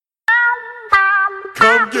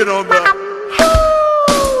Get on the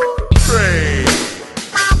train.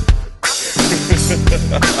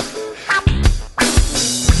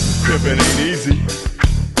 Pimpin' ain't easy.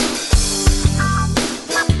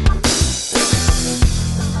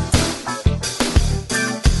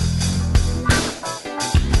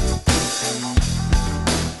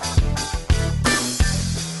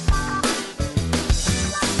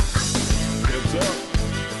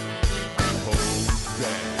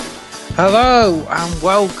 Hello and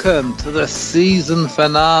welcome to the season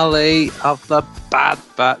finale of the Bad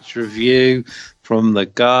Batch review from the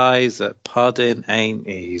guys at Podding Ain't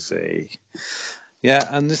Easy. Yeah,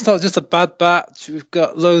 and it's not just a Bad Batch, we've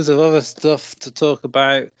got loads of other stuff to talk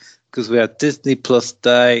about because we had Disney Plus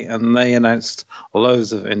Day and they announced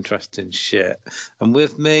loads of interesting shit. And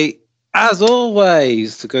with me, as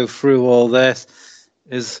always, to go through all this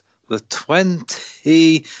is the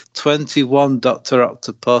 2021 Dr.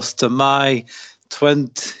 Octopus to my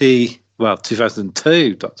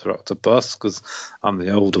 2002 Dr. Octopus, because I'm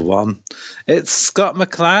the older one. It's Scott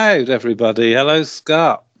McLeod, everybody. Hello,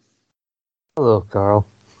 Scott. Hello, Carl.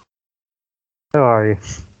 How are you?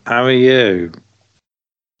 How are you?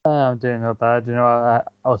 I'm doing not bad. You know, I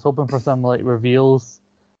was hoping for some like reveals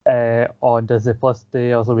on Disney Plus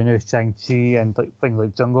Day. Also, we knew Shang-Chi and like things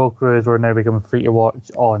like Jungle Cruise were now becoming free to watch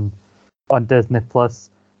on Disney Plus.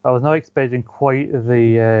 I was not expecting quite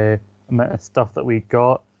the amount of stuff that we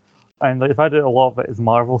got, and like, I've had a lot of it is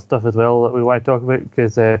Marvel stuff as well that we want to talk about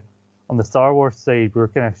because on the Star Wars side we were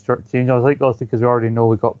kind of short-changed. I was like, also because we already know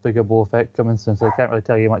we got Book of Boba Fett coming soon, so I can't really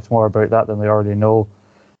tell you much more about that than we already know.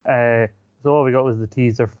 So all we got was the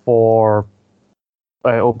teaser for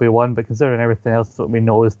Obi-Wan, but considering everything else that we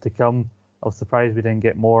know is to come, I was surprised we didn't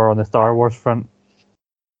get more on the Star Wars front.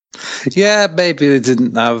 Yeah, maybe they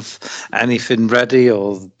didn't have anything ready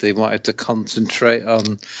or they wanted to concentrate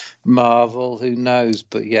on Marvel, who knows?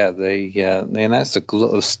 But yeah, they announced a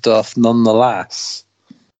lot of stuff nonetheless.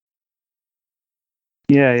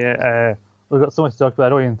 Yeah. We've got so much to talk about. I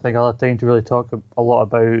don't even think I'll have time to really talk a lot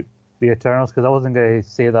about the Eternals because I wasn't going to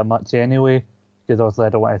say that much anyway because obviously I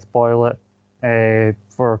don't want to spoil it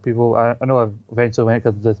for people. I know I've eventually went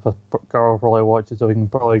because this Carl probably watches, so we can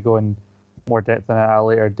probably go in more depth on it at a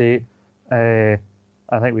later date. I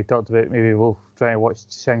think we talked about maybe we'll try and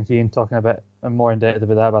watch Shang-Chi and talking a bit more in depth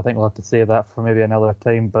about that, but I think we'll have to save that for maybe another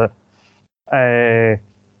time. But I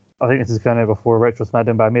think this is kind of before Retro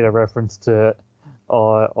Smaddon, but I made a reference to it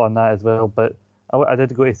on that as well. But I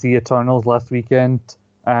did go to see Eternals last weekend,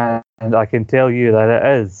 and I can tell you that it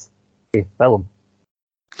is a film.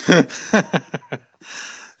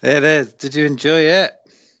 It is. Did you enjoy it?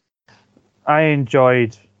 I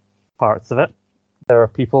enjoyed parts of it. There are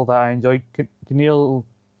people that I enjoyed. Kumail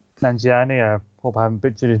Nanjiani, I hope I haven't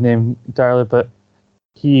butchered his name entirely, but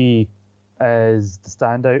he is the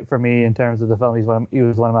standout for me in terms of the film. He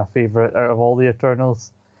was one of my favourite out of all the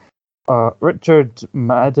Eternals. Richard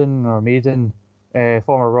Maiden,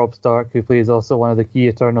 former Rob Stark, who plays also one of the key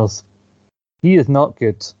Eternals, he is not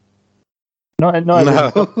good. Not he's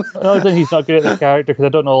not good at the character, because I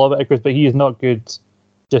don't know a lot about it, but he is not good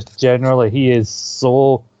just generally. He's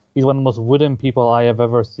one of the most wooden people I have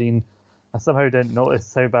ever seen. I somehow didn't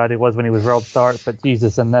notice how bad he was when he was Rob Stark, but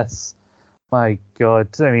Jesus, in this, my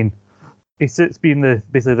God. I mean, he sits being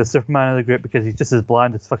basically the Superman of the group because he's just as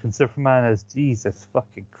bland as fucking Superman as Jesus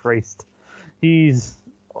fucking Christ. He's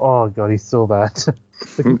so bad.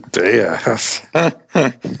 Dear.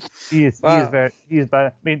 He is bad.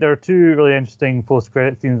 I mean, there are two really interesting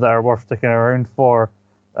post-credit scenes that are worth sticking around for.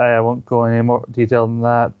 I won't go into any more detail than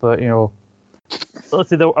that, but you know, let's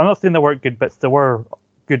say I'm not saying there weren't good bits. There were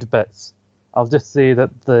good bits. I'll just say that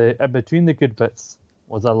in between the good bits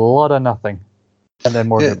was a lot of nothing, and then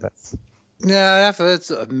more good bits. Yeah, I have heard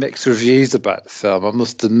sort of mixed reviews about the film, I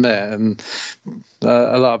must admit, and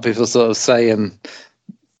a lot of people sort of saying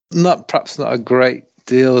perhaps not a great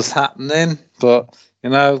deal is happening, but you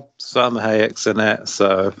know, Salma Hayek's in it,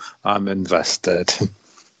 so I'm invested.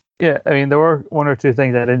 Yeah, I mean, there were one or two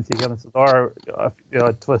things I didn't see coming. So there are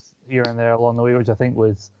a twist here and there along the way, which I think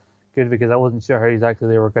was good because I wasn't sure how exactly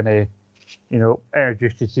they were going to,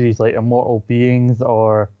 introduce you to these like immortal beings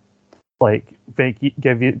or like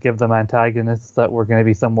give them antagonists that were going to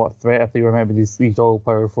be somewhat threat if they were maybe these all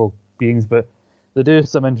powerful beings. But they do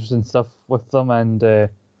some interesting stuff with them, and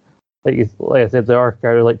like I said, there are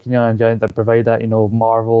characters like Kumail Nanjiani that provide that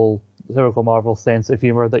typical Marvel sense of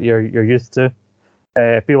humor that you're used to.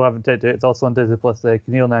 If people haven't checked it, it's also on Disney Plus.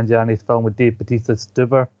 Kumail Nanjiani's film with Dave Bautista's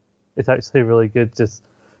Stuber. It's actually really good, just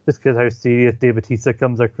because how serious Dave Bautista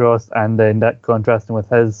comes across, and then that contrasting with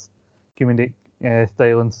his comedic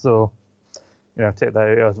style. And so, check that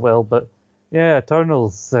out as well. But Yeah,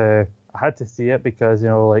 Eternals. I had to see it because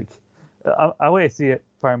I went to see it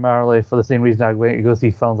primarily for the same reason I went to go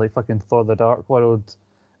see films like fucking Thor: The Dark World,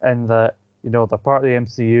 and that they're part of the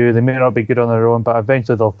MCU. They may not be good on their own, but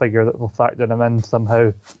eventually they'll factor them in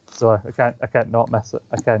somehow. So I can't not miss it.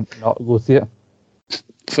 I can't not go see it.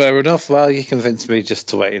 Fair enough. Well, you convinced me just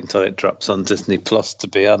to wait until it drops on Disney Plus, to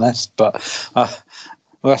be honest. But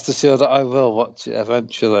rest assured that I will watch it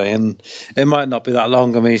eventually, and it might not be that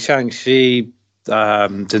long. I mean, Shang-Chi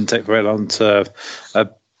didn't take very long to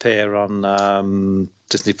appear on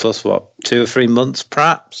Disney Plus. What, 2 or 3 months,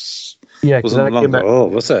 perhaps? Yeah, because that came out. Oh,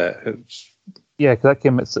 was it? Yeah, because that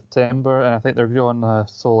came out September, and I think they're going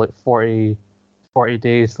 40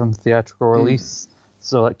 days from theatrical release.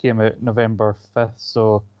 So it came out November 5th,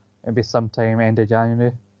 so maybe sometime end of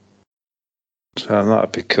January. So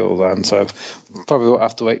that'd be cool then. So probably won't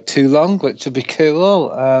have to wait too long, which would be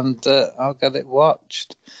cool, and I'll get it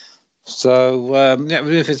watched. So even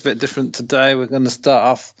if it's a bit different today, we're going to start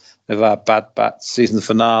off with our Bad Batch season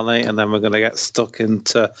finale, and then we're going to get stuck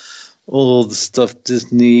into all the stuff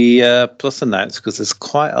Disney Plus announced, because there's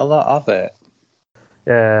quite a lot of it.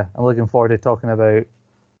 Yeah, I'm looking forward to talking about.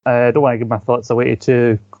 I don't want to give my thoughts away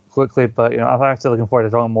too quickly, but I'm actually looking forward to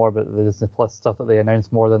talking more about the Disney Plus stuff that they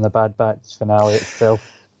announced more than the Bad Batch finale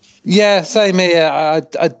itself. Yeah, same here.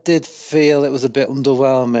 I did feel it was a bit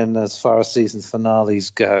underwhelming as far as season finales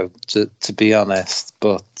go, to be honest.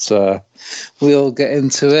 But we'll get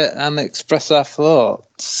into it and express our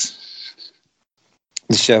thoughts.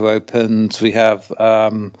 The show opens. We have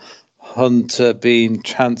Hunter being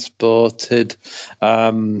transported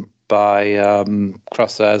by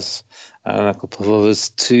Crosshair and a couple of others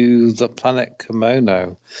to the planet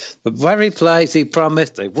Kimono, the very place he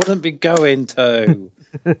promised they wouldn't be going to.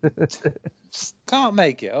 Can't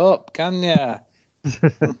make it up, can ya?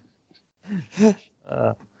 The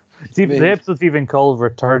episode's even called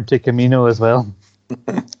Return to Camino as well.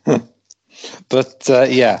 But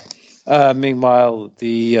meanwhile,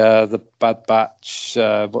 the Bad Batch,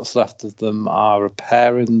 what's left of them, are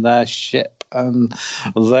repairing their ship, and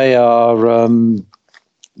they are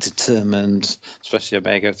determined, especially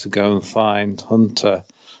Omega, to go and find Hunter.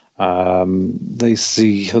 They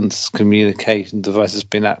see Hunter's communication device has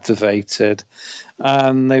been activated,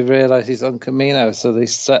 and they realise he's on Camino, so they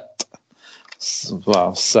set sail.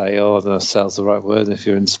 I don't know if sail's the right word if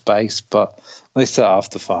you're in space, but they set off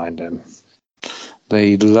to find him.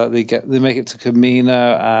 They make it to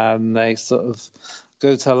Camino, and they sort of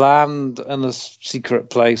go to land in a secret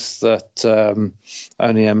place that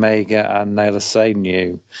only Omega and Nayla Se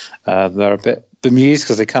knew. They're a bit bemused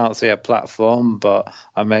because they can't see a platform, but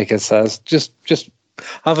Omega says, just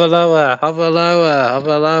have a lower,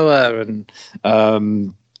 and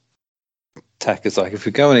Tech is like, if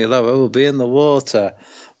we go any lower, we'll be in the water.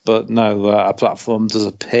 But no, a platform does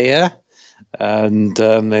appear, and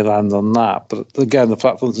they land on that. But again, the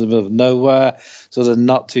platform's in the middle of nowhere, so they're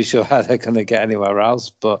not too sure how they're going to get anywhere else.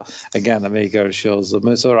 But again, Amigo assures them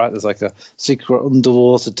it's all right. There's like a secret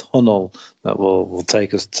underwater tunnel that will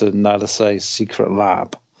take us to Nayla Se's secret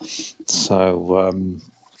lab. So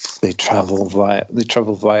they travel via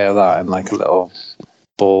that in like a little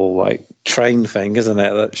ball like train thing, isn't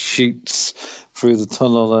it? That shoots through the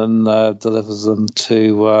tunnel and delivers them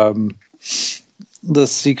to the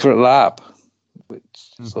secret lab, which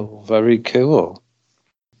is all very cool.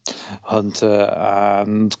 Hunter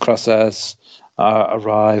and Crosshairs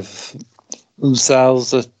arrive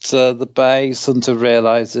themselves at the base. Hunter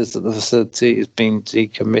realizes that the facility is being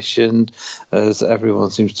decommissioned as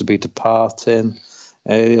everyone seems to be departing.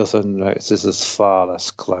 He also notices there's far less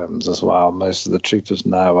clones as well. Most of the troopers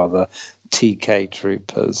now are the TK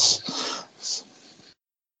troopers.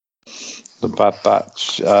 The Bad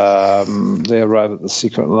Batch, they arrive at the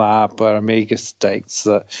secret lab where Omega states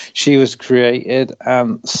that she was created,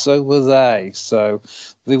 and so were they. So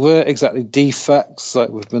they weren't exactly defects like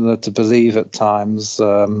we've been led to believe at times.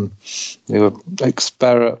 They were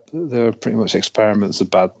pretty much experiments of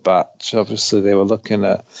Bad Batch. Obviously, they were looking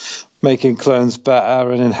at making clones better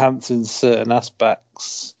and enhancing certain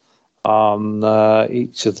aspects on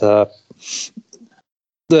each of the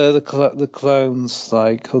clones,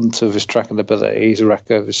 like Hunter with his tracking abilities,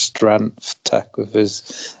 Rekka with his strength, Tech with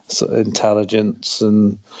his sort of intelligence,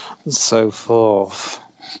 and so forth.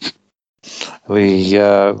 We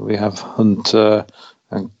have Hunter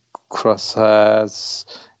and Crosshairs.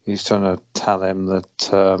 He's trying to tell him that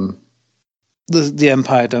the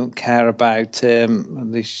Empire don't care about him,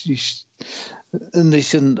 and they shouldn't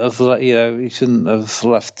have he shouldn't have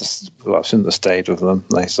left. Shouldn't have stayed with them.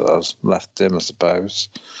 They sort of left him, I suppose.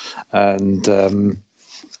 And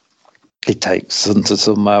he takes Hunter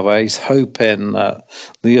somewhere where he's hoping that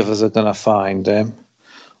the others are going to find him,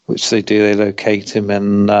 which they do. They locate him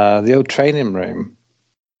in the old training room.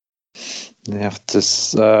 They have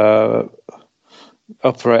to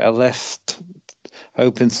operate a lift,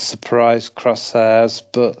 hoping to surprise Crosshairs,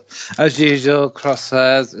 but as usual,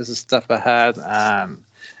 Crosshairs is a step ahead, and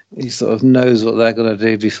he sort of knows what they're going to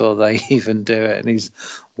do before they even do it, and he's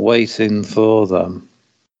waiting for them.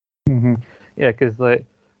 Mm-hmm. Yeah, because like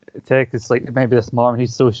Tech is like maybe the smart, and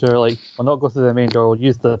he's so sure like we'll not go through the main door, we'll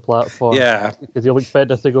use the platform. Yeah, because he'll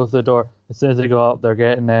expect us to go through the door. As soon as they go up, they're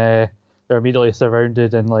getting they're immediately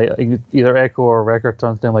surrounded, and like either Echo or Wrecker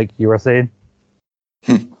turns to him like you were saying.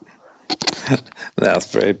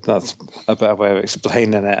 That's a better way of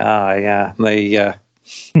explaining it. Yeah, they.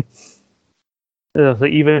 So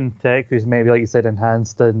even Tech, who's maybe like you said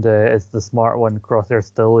enhanced and is the smart one, Crosshair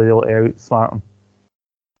still able to outsmart him.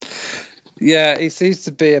 Yeah, he seems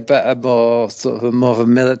to be more of a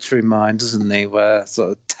military mind, doesn't he? Where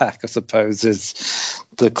sort of Tech, I suppose, is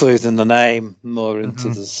the clues in the name, more into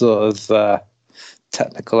the sort of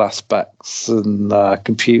technical aspects and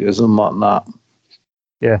computers and whatnot.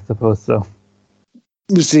 Yeah, I suppose so.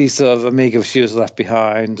 We see sort of Amiga, she was left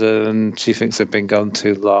behind, and she thinks they've been gone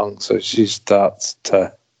too long, so she starts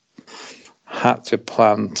to hatch a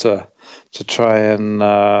plan to try and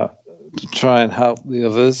help the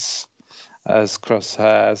others. As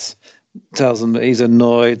Crosshairs tells them that he's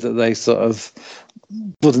annoyed that they sort of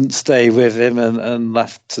wouldn't stay with him and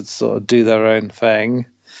left to sort of do their own thing.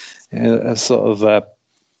 A sort of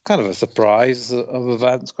kind of a surprise of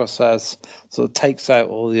events. Crosshairs sort of takes out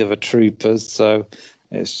all the other troopers, so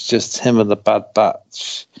it's just him and the Bad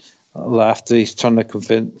Batch left. He's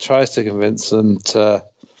tries to convince them to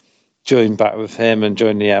join back with him and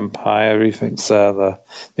join the Empire. He thinks the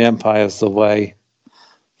Empire's the way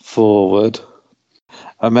forward.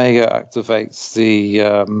 Omega activates the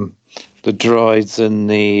droids in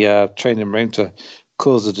the training room to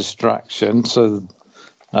cause a distraction, so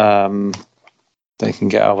they can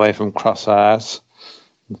get away from Crosshairs.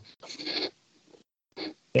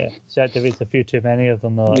 Yeah, she activates a few too many of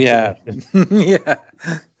them though. Yeah, yeah.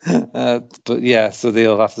 But yeah, so they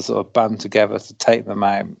all have to sort of band together to take them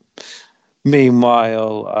out.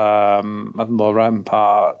 Meanwhile, Admiral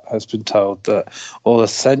Rampart has been told that all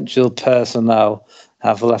essential personnel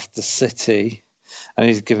have left the city, and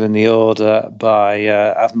he's given the order by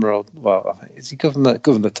Admiral. Well, is he Governor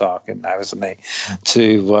Tarkin now, isn't he?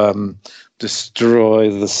 To destroy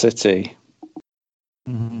the city.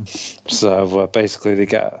 Mm-hmm. So basically, they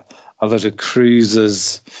get a lot of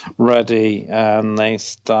cruisers ready, and they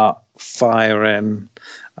start firing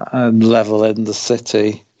and leveling the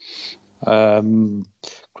city.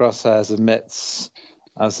 Crosshairs admits,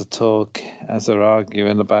 as they're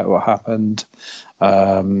arguing about what happened,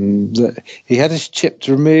 that he had his chip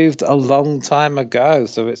removed a long time ago,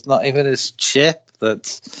 so it's not even his chip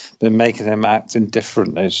that's been making him act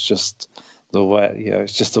indifferent. It's just the way,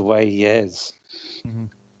 it's just the way he is. Mm-hmm.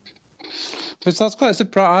 Which I was quite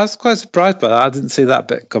surprised by that. I didn't see that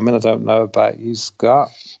bit coming. I don't know about you,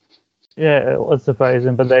 Scott. Yeah, it was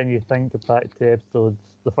surprising, but then you think back to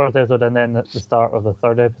episodes, the first episode and then at the start of the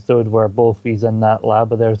third episode where both he's in that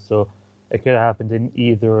lab of theirs, so it could have happened in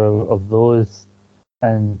either of those,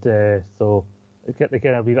 and so they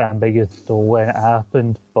kind of leave it ambiguous to when it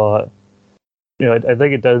happened, but I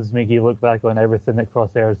think it does make you look back on everything that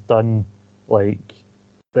Crosshair's done, like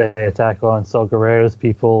the attack on Saw Gerrera's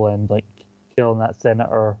people and like killing that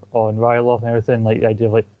senator on Ryloth and everything, like the idea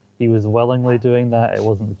of like he was willingly doing that, it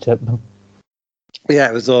wasn't the chip. Yeah,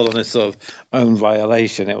 it was all on his sort of own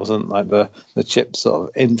violation. It wasn't like the chip sort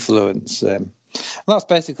of influence him. And that's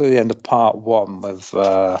basically the end of part one, with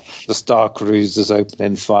the Star Cruisers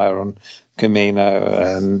opening fire on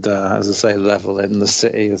Kamino and, as I say, leveling the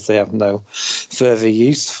city as they have no further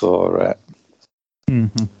use for it.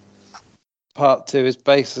 Mm-hmm. Part two is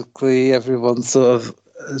basically everyone sort of,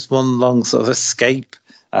 it's one long sort of escape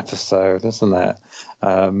episode, isn't it?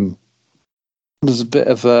 There's a bit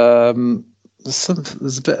of a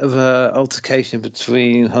altercation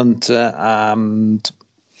between Hunter and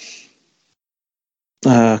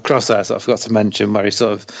Crosshairs. I forgot to mention, where he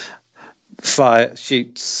sort of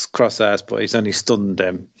shoots Crosshairs, but he's only stunned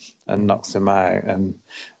him and knocks him out.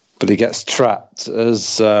 But he gets trapped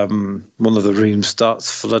as one of the rooms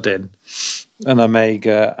starts flooding, and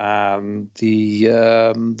Omega and the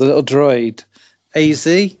little droid AZ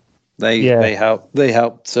they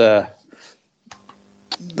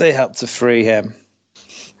helped to free him.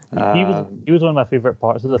 He was one of my favourite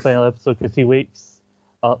parts of the final episode because he wakes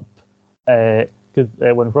up because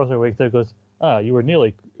when Crosshair wakes up, he goes,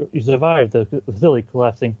 You survived the facility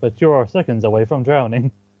collapsing, but you're seconds away from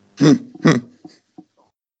drowning.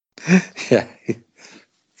 Yeah,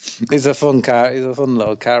 he's a fun character. He's a fun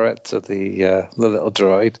little character. The little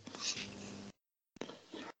droid.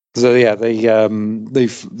 So yeah, they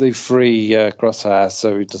free Crosshair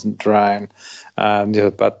so he doesn't drown, and the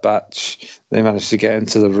other Bad Batch, they manage to get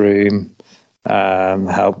into the room and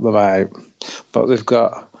help them out. But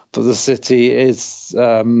the city is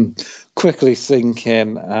quickly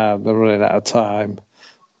sinking. They're running out of time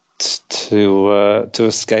to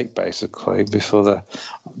escape, basically, before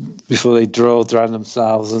they drown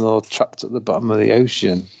themselves and are trapped at the bottom of the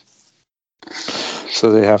ocean.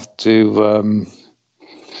 So they have to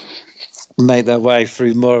make their way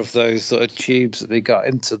through more of those sort of tubes that they got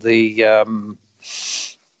into the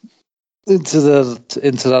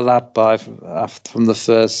lab from the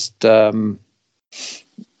first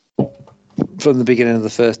from the beginning of the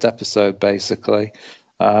first episode, basically.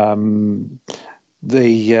 As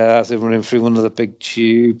they're running through one of the big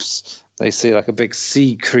tubes, they see like a big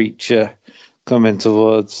sea creature coming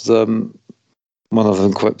towards them. One of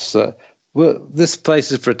them quips that, well, this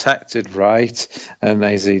place is protected, right? And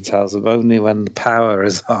AZ tells them only when the power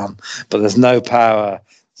is on, but there's no power.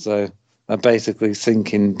 So they're basically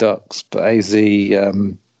sinking ducks. But AZ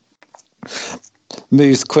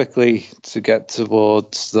moves quickly to get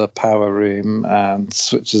towards the power room and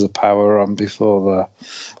switches the power on before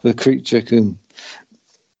the creature can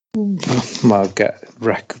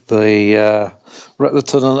wreck the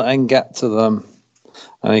tunnel and get to them.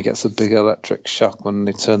 And he gets a big electric shock when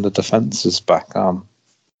they turn the defences back on.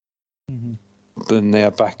 Mm-hmm. Then they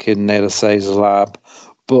are back in Nayla Say's lab.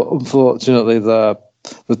 But unfortunately, the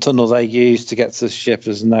tunnel they used to get to the ship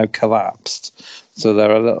has now collapsed. So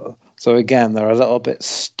they're a little bit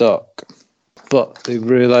stuck. But they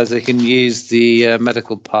realise they can use the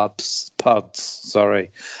medical pods,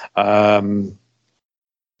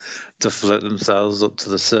 to float themselves up to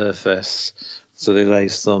the surface. So they lay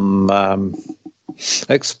some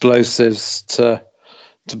explosives to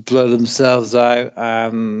blow themselves out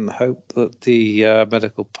and hope that the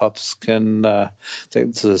medical pods can take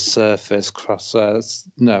them to the surface.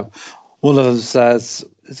 One of them says,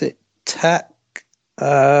 is it tech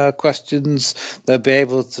questions? They'll be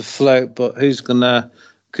able to float, but who's going to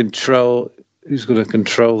control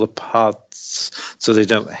the pods so they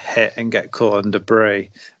don't hit and get caught in debris?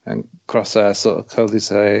 And Crosshair sort of coldly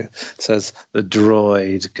says the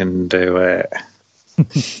droid can do it.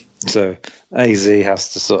 So AZ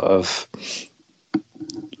has to sort of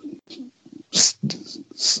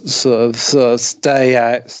stay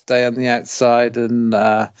on the outside and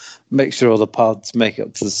make sure all the pods make it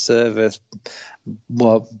up to the surface.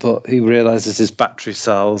 Well, but he realizes his battery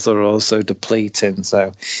cells are also depleting,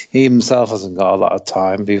 so he himself hasn't got a lot of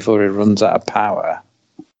time before he runs out of power.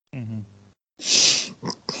 Mm-hmm.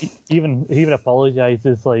 He even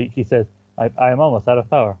apologizes, like he says, I am almost out of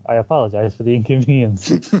power. I apologize for the inconvenience.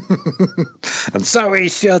 And so he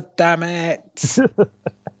should, damn it.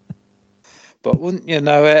 But wouldn't you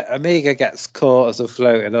know it, Omega gets caught as they're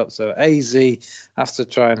floating up, so AZ has to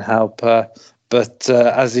try and help her. But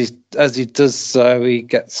as he does so, he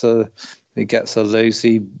gets her loose.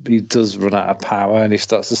 He does run out of power, and he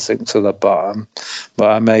starts to sink to the bottom.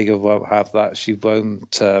 But Omega won't have that. She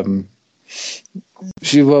won't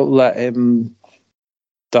let him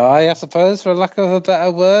die, I suppose, for lack of a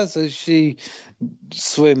better word. So she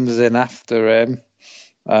swims in after him.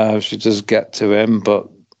 She does get to him, but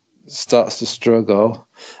starts to struggle.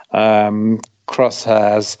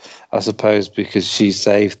 Crosshairs, I suppose, because she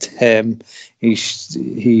saved him,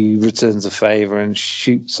 he returns a favour and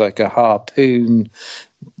shoots like a harpoon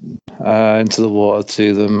into the water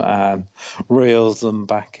to them and reels them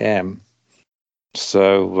back in.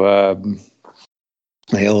 So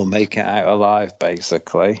they all make it out alive,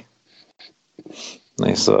 basically.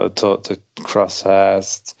 They sort of talk to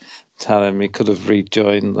Crosshairs, tell him he could have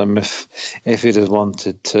rejoined them if he'd have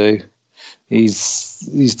wanted to. He's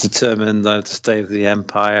determined, though, to stay with the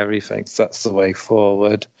Empire. He thinks that's the way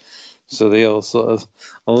forward. So they all sort of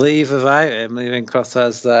leave without him, leaving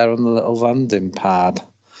Crosshairs there on the little landing pad.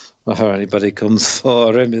 Whether anybody comes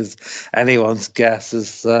for him is anyone's guess,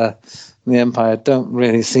 as the Empire don't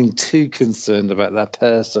really seem too concerned about their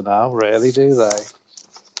personnel, really, do they?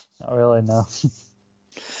 Not really, no.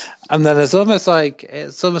 And then it's almost like a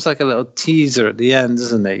little teaser at the end,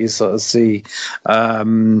 isn't it? You sort of see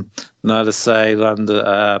Nayla Say land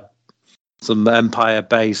at some Empire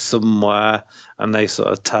base somewhere, and they sort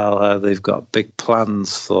of tell her they've got big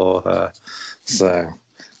plans for her. So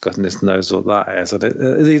goodness knows what that is. And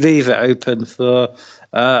they leave it open for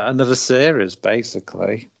another series,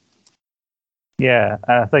 basically. Yeah,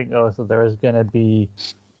 and I think also there is going to be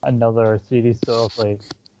another series, so like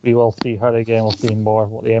we will see her again. We'll see more of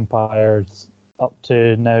what the Empire's up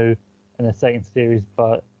to now in the second series,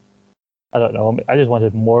 but I don't know. I just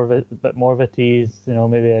wanted more of it, a bit more of a tease.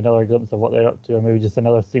 Maybe another glimpse of what they're up to, or maybe just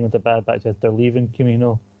another scene with the Bad Batch as they're leaving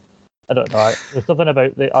Camino. I don't know. There's something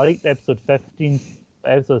about I liked episode 15,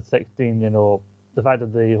 but episode 16. The fact that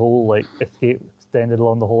the whole escape extended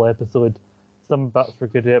along the whole episode. Some bits were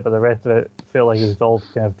good at it, but the rest of it felt like it was all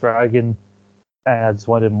kind of dragging. And I just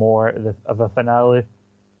wanted more of a finale.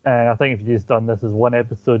 And I think if you just done this as one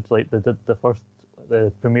episode, like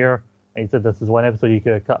the premiere, and you said this is one episode, you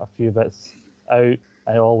could have cut a few bits out, and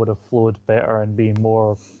it all would have flowed better and been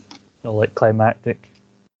more, climactic.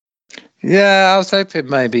 Yeah, I was hoping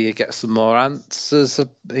maybe you get some more answers.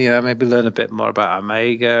 Maybe learn a bit more about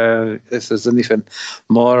Omega. If there's anything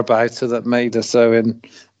more about her that made her so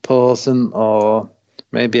important, or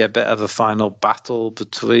maybe a bit of a final battle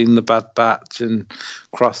between the Bad Batch and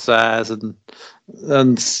Crosshairs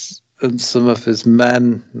and some of his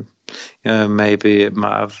men. Maybe it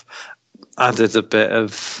might have added a bit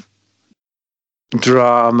of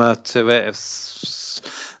drama to it if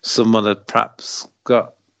someone had perhaps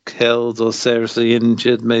got killed or seriously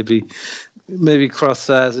injured. Maybe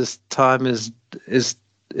Crosshairs' time is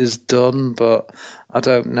done, but I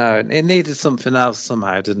don't know. It needed something else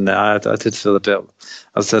somehow, didn't it? I did feel a bit,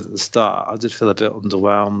 as I said at the start, I did feel a bit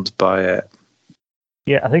underwhelmed by it.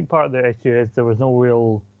 Yeah, I think part of the issue is there was no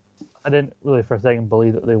real... I didn't really for a second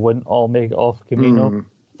believe that they wouldn't all make it off Camino.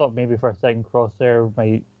 I thought maybe for a second Crosshair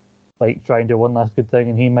might try and do one last good thing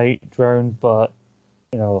and he might drown, but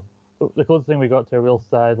the closest thing we got to a real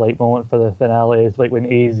sad moment for the finale is when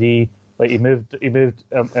AZ he moved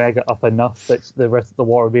Omega up enough that the rest of the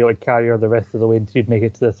water would be able to carry her the rest of the way and she'd make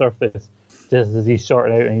it to the surface just as he's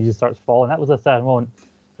shorting out and he just starts falling. That was a sad moment.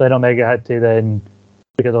 Then Omega had to then,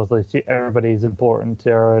 because obviously everybody's important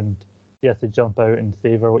to her and he has to jump out and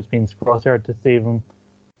save her, which means Crosshair had to save him.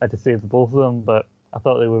 Had to save the both of them, but I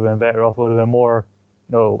thought they would have been better off. It would have been more,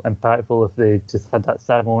 impactful if they just had that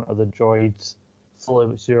sad moment of the droids slowly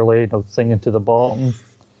but surely, singing to the bottom,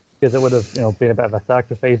 because it would have, been a bit of a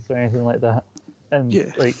sacrifice or anything like that. And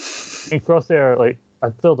in Crosshair,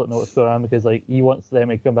 I still don't know what's going on because he wants them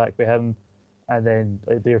to come back with him, and then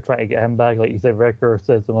they're trying to get him back. Like you said, Wrecker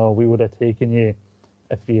says, "Oh, we would have taken you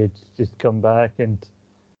if you had just come back," and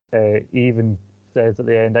he even says at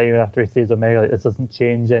the end, even after he says Omega, this doesn't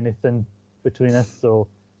change anything between us. So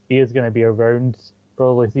he is going to be around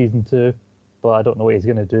probably season 2, but I don't know what he's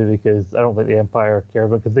going to do because I don't think the Empire care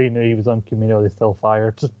about, because they knew he was on Camino, they still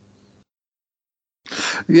fired.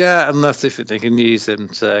 Yeah, unless they think they can use him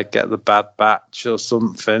to get the Bad Batch or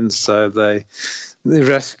something, so they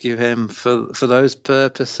rescue him for those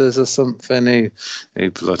purposes or something.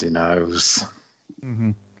 Who bloody knows?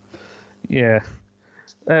 Mm-hmm. Yeah.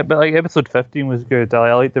 But episode 15 was good.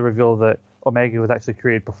 I like the reveal that Omega was actually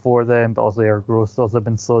created before them, but also her growth also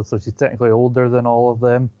been slowed, so she's technically older than all of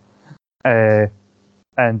them. But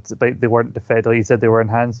they weren't defended. Like you said, they were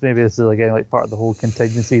enhanced. Maybe this is again part of the whole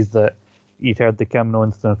contingencies that you'd heard the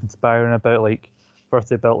Kaminoans conspiring about. First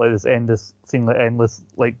they built this endless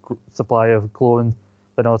supply of clones,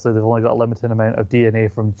 but also they've only got a limited amount of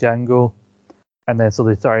DNA from Django, and then so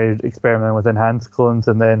they started experimenting with enhanced clones,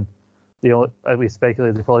 and then we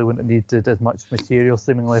speculated they probably wouldn't have needed as much material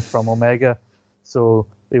seemingly from Omega, so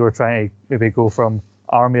they were trying to maybe go from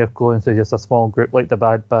army of clones to just a small group like the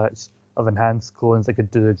Bad Batch of enhanced clones that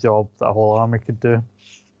could do the job that a whole army could do.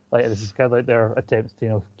 This is kind of their attempts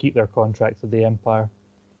to keep their contracts with the Empire.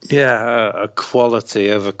 Yeah, a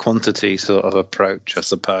quality over quantity sort of approach, I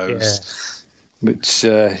suppose. Yeah. Which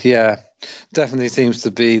definitely seems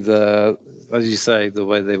to be as you say, the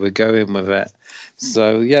way they were going with it.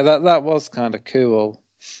 So yeah, that was kind of cool,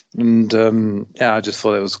 and I just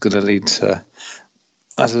thought it was going to lead to,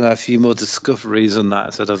 I don't know, a few more discoveries on that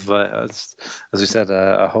instead of, as we said,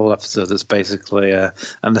 a whole episode that's basically an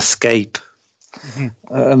escape,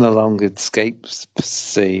 and a long escape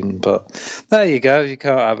scene. But there you go, you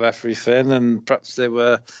can't have everything, and perhaps they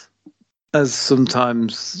were, as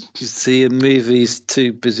sometimes you see in movies,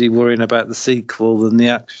 too busy worrying about the sequel than the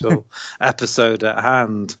actual episode at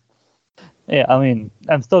hand. Yeah, I mean,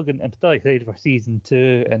 I'm still excited for season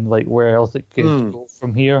 2 and where else it could go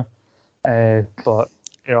from here. But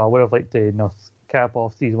I would have liked to cap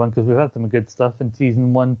off season 1 because we've had some good stuff in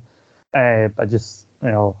season 1. But just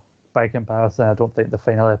by comparison, I don't think the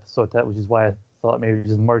final episode which is why I thought maybe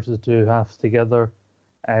just merge the two halves together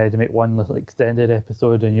to make one extended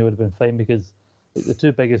episode, and you would have been fine because the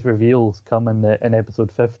two biggest reveals come in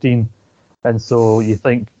episode 15, and so you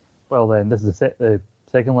think, well then this is the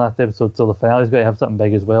second last episode, so the finale's got to have something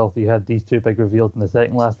big as well. If you had these two big reveals in the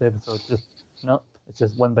second last episode, just nope, it's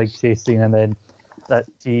just one big chase scene, and then that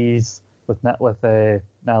tease with Nala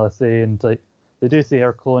Se, and like they do say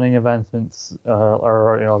our cloning advancements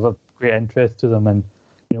are of great interest to them, and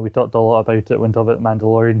we talked a lot about it when talking about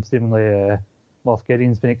Mandalorian. Seemingly, Moff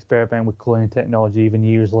Gideon's been experimenting with cloning technology even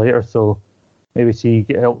years later, so maybe she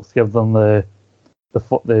helps give them the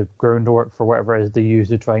groundwork for whatever it is they use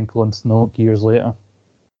to try and clone Snoke years later.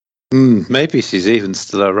 Maybe she's even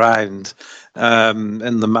still around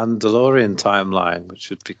in the Mandalorian timeline, which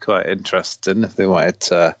would be quite interesting if they wanted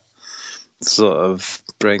to sort of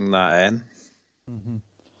bring that in. Mm-hmm.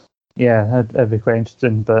 Yeah, that'd be quite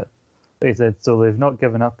interesting. But like I said, so they've not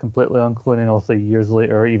given up completely on cloning also years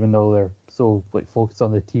later, even though they're so focused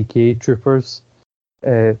on the TK troopers.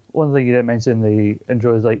 One thing you didn't mention in the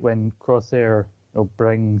intro is when Crosshair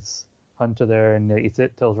brings Hunter there, and he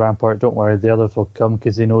tells Rampart, "Don't worry, the others will come,"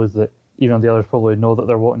 because he knows that even though the others probably know that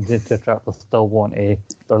they're wanting to trap, they'll still want their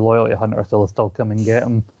loyalty to Hunter, so they'll still come and get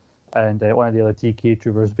him. And one of the other TK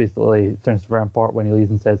troopers basically turns to Rampart when he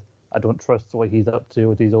leaves and says, "I don't trust what he's up to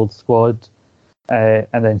with his old squad." And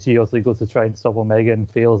then she also goes to try and stop Omega and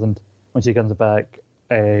fails, and when she comes back,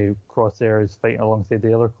 Crosshair is fighting alongside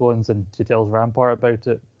the other clones, and she tells Rampart about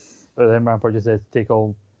it. But then Rampart just says, take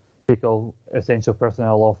all essential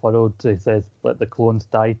personnel off the road. He says, let the clones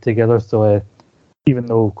die together. So even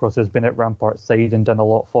though Crosshair's been at Rampart's side and done a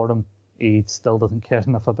lot for him, he still doesn't care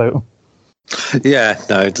enough about him. Yeah,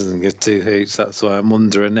 no, it doesn't give two hoots. That's why I'm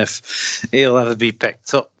wondering if he'll ever be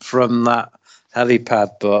picked up from that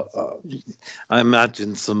helipad. But I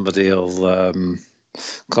imagine somebody will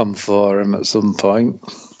come for him at some point.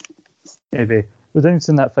 Maybe. The difference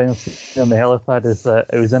in that final scene on the helipad is that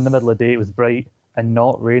it was in the middle of the day, it was bright and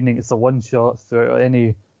not raining. It's the one shot throughout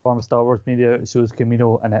any form of Star Wars media that shows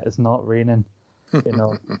Kamino, and it is not raining.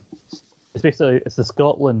 It's basically the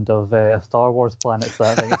Scotland of Star Wars planets.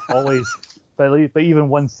 That thing. It's always, but even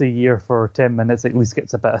once a year for 10 minutes, at least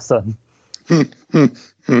gets a bit of sun. and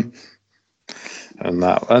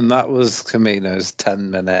that was Kamino's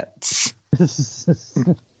 10 minutes.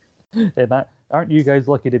 Hey, Matt, aren't you guys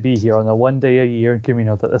lucky to be here on the one day a year in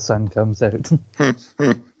Kamino that the sun comes out?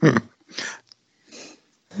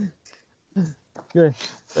 Yeah.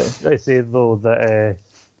 I say though that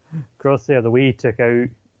Crosshair, the way he took out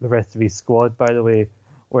the rest of his squad, by the way,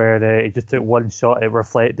 where he just took one shot, it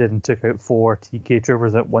reflected and took out 4 TK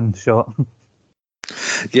troopers at one shot.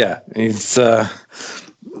 Yeah, it's a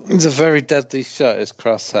very deadly shot, his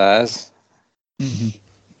Crosshairs. Mm-hmm.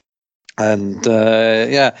 And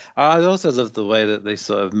I also love the way that they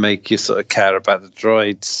sort of make you sort of care about the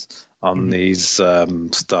droids on these Star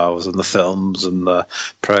Wars and the films and the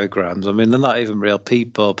programs. I mean, they're not even real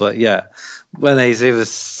people, but yeah, when he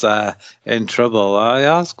was in trouble, I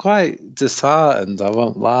was quite disheartened, I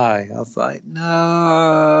won't lie. I was like,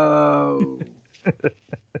 no.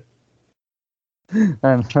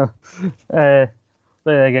 And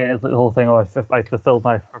but again, it's the whole thing, I fulfilled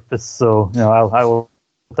my purpose, so I will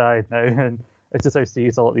die now. And it's just how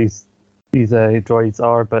serious all these droids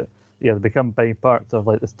are, but yeah, they become big parts of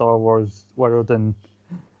the Star Wars world. And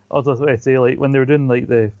also, I say when they were doing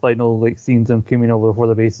the final scenes in Kamino before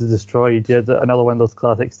the base is destroyed, you had another one of those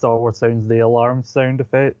classic Star Wars sounds, the alarm sound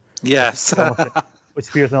effect. Yes, which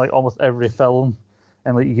appears in almost every film,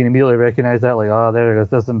 and you can immediately recognize that. There it is.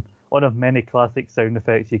 This is one of many classic sound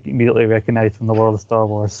effects you can immediately recognize from the world of Star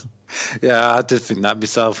Wars. Yeah, I did think that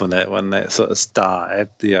myself when it sort of started,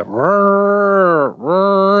 the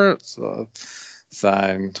sort of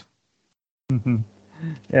sound. Mm-hmm.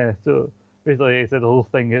 Yeah, so basically, the whole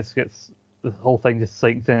thing just sinks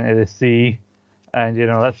into the sea, and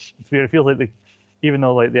that's weird. It feels like even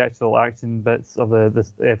though the actual action bits of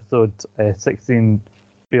this episode 16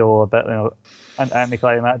 feel a bit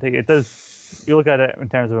anticlimactic, it does. If you look at it in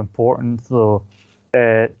terms of importance, though,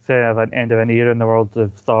 it's kind of an end of an era in the world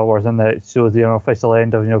of Star Wars, and that it shows the official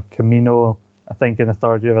end of Kamino. I think in the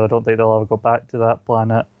Star Wars, I don't think they'll ever go back to that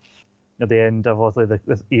planet. At the end of obviously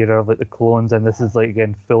this era of the clones, and this is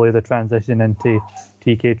again fully the transition into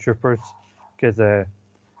TK troopers, because I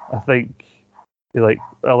think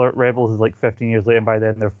Alert Rebels is 15 years later, and by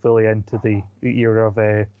then they're fully into the era of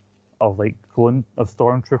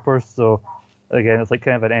stormtroopers. So again, it's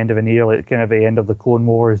kind of an end of an era, kind of the end of the Clone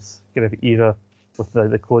Wars kind of era, with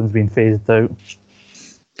the clones being phased out.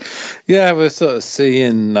 Yeah, we're sort of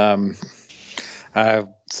seeing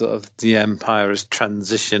how sort of the Empire is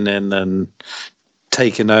transitioning and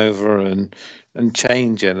taking over and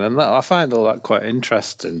changing, and I find all that quite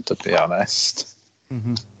interesting, to be honest.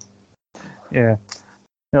 Mm-hmm. Yeah,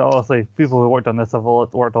 Obviously, people who worked on this have all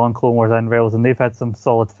worked on Clone Wars and Rebels, and they've had some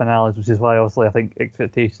solid finales, which is why, obviously, I think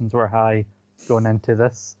expectations were high going into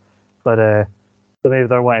this. But so maybe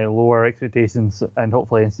they're wanting to lower expectations, and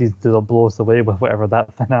hopefully in season 2 they'll blow us away with whatever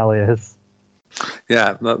that finale is.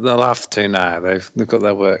 Yeah, they'll have to now. They've got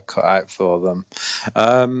their work cut out for them.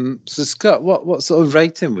 So Scott, what sort of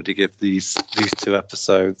rating would you give these 2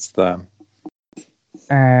 episodes then?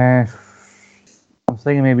 I'm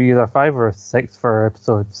thinking maybe either 5 or 6 for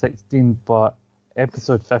episode 16, but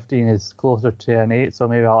episode 15 is closer to an 8, so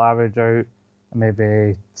maybe I'll average out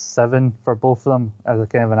maybe 7 for both of them as a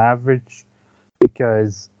kind of an average,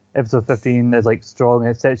 because episode 15 is like strong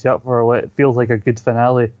and it sets you up for what it feels like a good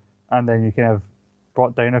finale, and then you kind of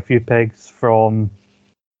brought down a few pegs from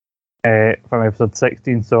episode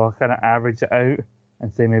 16, so I'll kind of average it out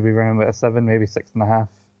and say maybe around about a 7, maybe 6.5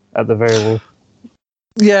 at the very low.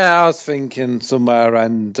 Yeah, I was thinking somewhere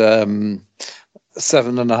around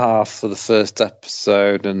 7.5 for the first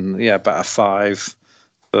episode, and about a 5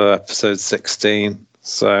 for episode 16.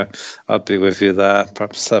 So I'd be with you there,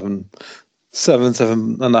 perhaps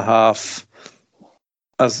 7.5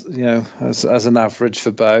 as as an average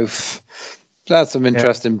for both. That's some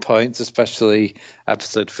interesting points, especially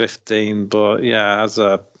episode 15. But as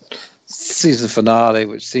a season finale,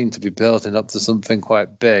 which seemed to be building up to something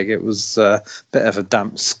quite big, it was a bit of a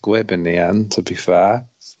damp squib in the end, to be fair.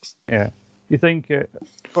 Yeah. You think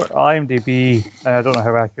for IMDb, and I don't know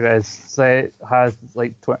how accurate it is, say it has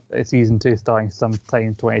like season 2 starting sometime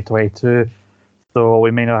in 2022, so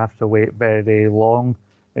we may not have to wait very long.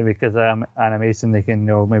 Maybe because animation, they can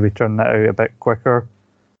maybe turn that out a bit quicker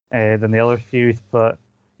than the other series. But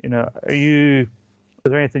is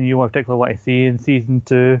there anything you particularly want to see in season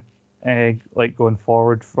 2? Like going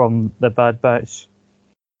forward from the Bad Batch?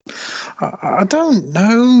 I don't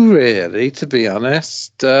know, really, to be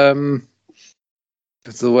honest.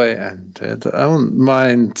 It's the way it ended. I wouldn't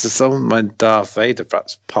mind Darth Vader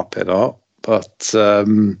perhaps popping up, but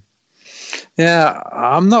I'm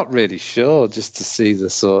not really sure. Just to see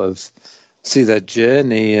see their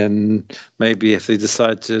journey, and maybe if they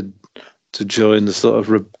decide to join the sort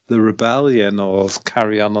of the rebellion or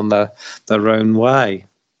carry on their own way.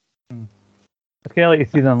 I kind of like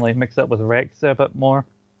to see them mix up with Rex a bit more,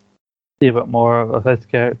 see a bit more of his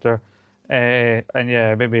character, and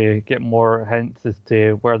maybe get more hints as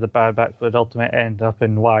to where the Bad Batch would ultimately end up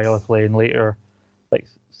and why, obviously, in later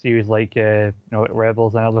series like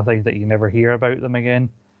Rebels and other things that you never hear about them again,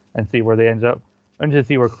 and see where they end up. And just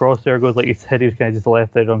see where Crosshair goes. Like you said, he was kind of just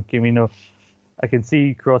left out on Kamino. I can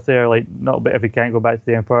see Crosshair not, but if he can't go back to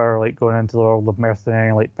the Empire, going into the world of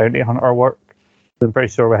mercenary bounty hunter work. I'm pretty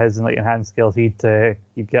sure with his enhanced skills, he'd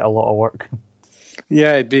get a lot of work.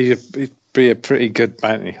 Yeah, he'd be a pretty good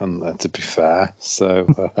bounty hunter, to be fair. So,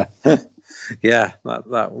 that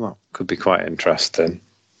could be quite interesting.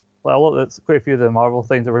 Well, there's quite a few of the Marvel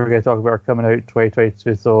things that we're going to talk about are coming out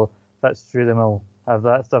 2022, so that's true. Then we'll have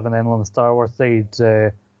that stuff, and then on the Star Wars side,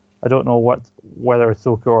 I don't know whether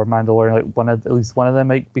Ahsoka or Mandalorian, at least one of them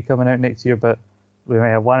might be coming out next year, but we might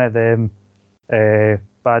have one of them.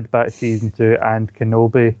 Bad Batch season 2 and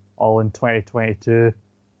Kenobi all in 2022,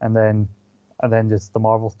 and then just the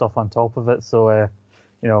Marvel stuff on top of it. So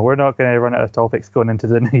we're not going to run out of topics going into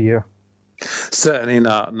the new year. Certainly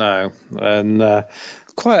not, no. And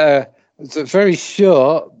it's a very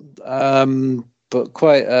short but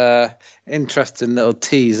quite interesting little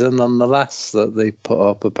teaser nonetheless that they put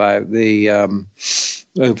up about the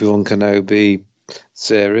Obi-Wan Kenobi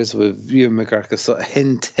series, with Ewan McGregor sort of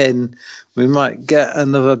hinting we might get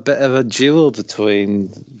another bit of a duel between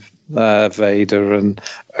Vader and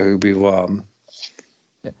Obi-Wan.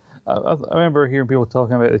 Yeah. I remember hearing people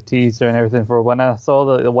talking about the teaser and everything for when I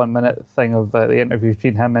saw the 1 minute thing of the interview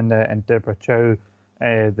between him and Deborah Chow,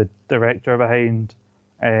 the director behind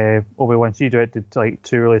Obi-Wan. She directed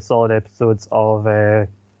 2 really solid episodes of A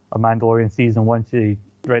Mandalorian season 1. She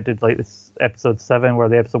directed this episode 7, where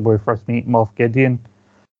the episode where we first meet Moff Gideon,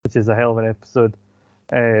 which is a hell of an episode.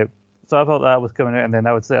 So I thought that was coming out, and then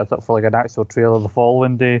that would set us up for an actual trailer the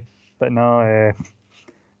following day. But no,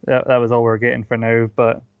 that was all we're getting for now.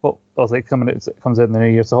 But also it comes out in the new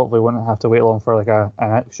year, so hopefully we won't have to wait long for an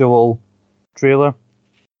actual trailer.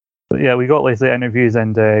 But yeah, we got the interviews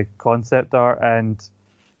and concept art, and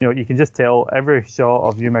you can just tell every shot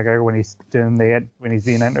of Ewan McGregor when he's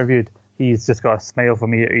being interviewed, he's just got a smile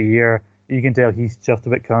from ear to ear. You can tell he's just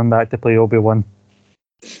about coming back to play Obi-Wan.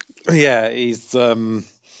 Yeah, he's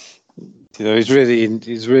he's really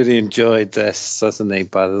enjoyed this, hasn't he,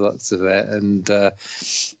 by the looks of it, and I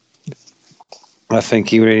think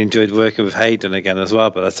he really enjoyed working with Hayden again as well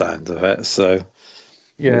by the sound of it. So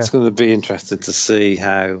Yeah. It's going to be interesting to see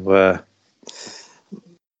how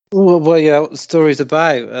what the story's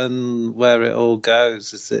about and where it all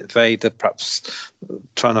goes. Is it Vader perhaps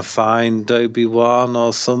trying to find Obi-Wan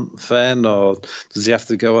or something, or does he have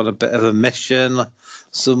to go on a bit of a mission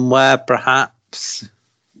somewhere, perhaps?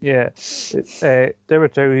 Yeah.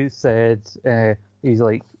 David Chow said he's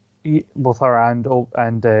like, both her and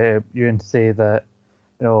Ewan say that,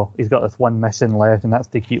 you know, he's got this one mission left, and that's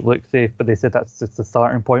to keep Luke safe. But they said that's just the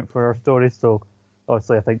starting point for our story. So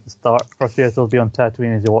obviously, I think the first years will be on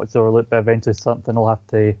Tatooine as you watch over Luke, but eventually something will have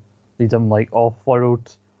to lead him like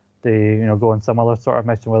off-world to, you know, go on some other sort of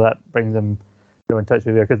mission where that brings him, you know, in touch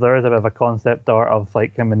with Vader. Because there is a bit of a concept art of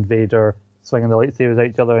like him and Vader swinging the lightsabers at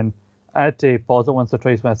each other. And I had to pause it once or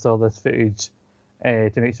twice when I saw this footage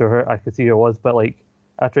to make sure I could see who it was. But like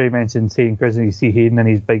after he mentioned Hayden Christensen, you see Hayden in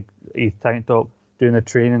his tank top doing the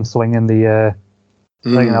train and swinging the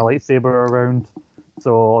swinging a lightsaber around.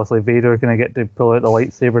 So obviously Vader going to get to pull out the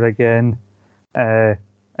lightsaber again. And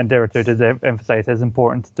Derek did emphasize his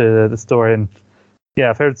importance to the story. And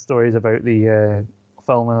yeah, I've heard stories about the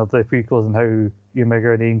filming of the prequels and how Ewan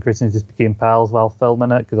McGregor and Hayden Christensen just became pals while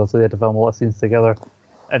filming it, because also they had to film a lot of scenes together.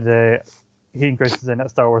 And Hayden Christensen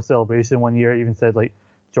at Star Wars Celebration one year even said like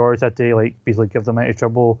George had to like basically give them out of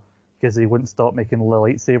trouble because he wouldn't stop making the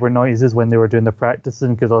lightsaber noises when they were doing the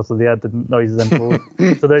practicing, because also they had the noises in post.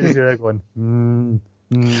 So they're just there going,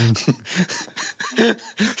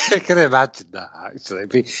 I can imagine that, actually.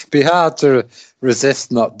 It'd be hard to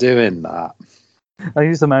resist not doing that. I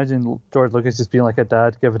just imagine George Lucas just being like a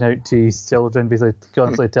dad giving out to his children, basically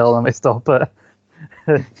constantly telling them to stop it.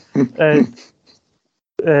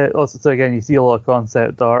 Also, so again, you see a lot of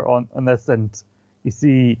concept art on this, and you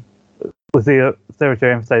see, with the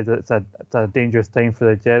Secretary emphasised that it's a dangerous time for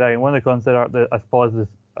the Jedi. And one of the concept art that I spotted is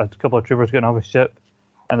a couple of troopers getting off a ship,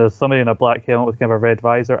 and there's somebody in a black helmet with kind of a red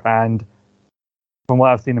visor. And from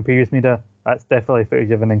what I've seen in previous media, that's definitely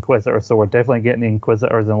footage of an Inquisitor. So we're definitely getting the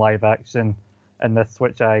Inquisitors in live action in this,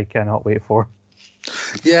 which I cannot wait for.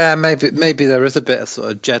 Yeah, maybe there is a bit of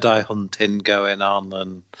sort of Jedi hunting going on,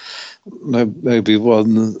 and maybe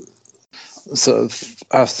one sort of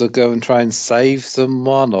has to go and try and save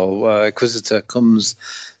someone, or Inquisitor comes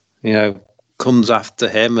after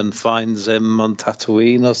him and finds him on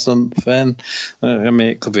Tatooine or something. I mean,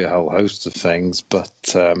 it could be a whole host of things,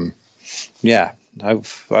 but yeah, I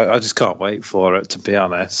just can't wait for it, to be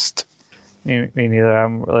honest. Me neither.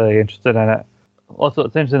 I'm really interested in it. Also,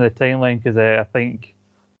 it's interesting in the timeline, because I think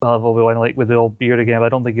we'll have Obi-Wan like with the old beard again, but I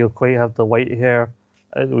don't think he'll quite have the white hair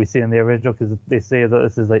as we see in the original, because they say that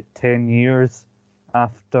this is like 10 years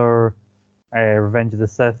after Revenge of the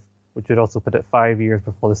Sith, which would also put it 5 years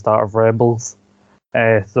before the start of Rebels.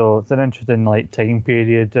 So it's an interesting like time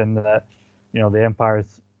period, and that, you know, the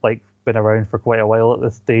Empire's like been around for quite a while at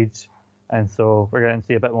this stage, and so we're going to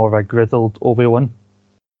see a bit more of a grizzled Obi-Wan.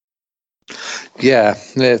 Yeah,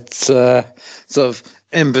 it's sort of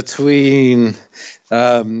in between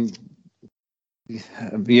Ewan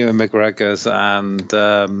McGregor's and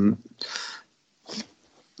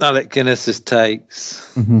Alec Guinness's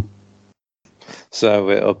takes. Mm-hmm. So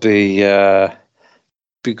it'll be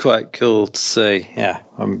quite cool to see. Yeah,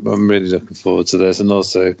 I'm really looking forward to this, and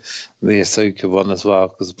also the Ahsoka one as well,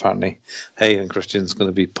 because apparently Hayden Christensen's going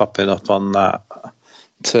to be popping up on that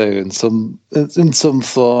too in some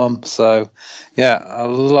form. So yeah, a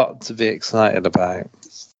lot to be excited about.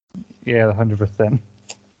 Yeah, 100%.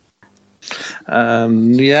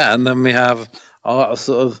 Yeah, and then we have a lot of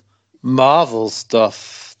sort of Marvel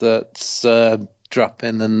stuff that's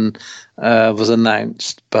dropping and was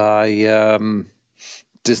announced by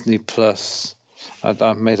Disney Plus.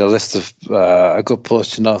 I've made a list of a good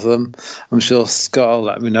portion of them. I'm sure Scott will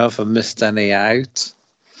let me know if I missed any out.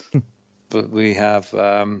 But we have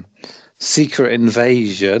Secret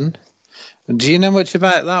Invasion. Do you know much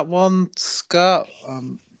about that one, Scott?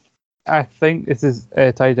 I think this is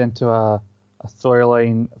tied into a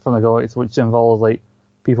storyline from the comics, which involves like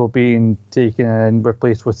people being taken and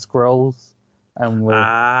replaced with Skrulls, and which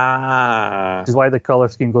is why the color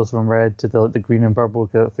scheme goes from red to the green and purple,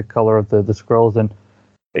 because it's the color of the Skrulls. And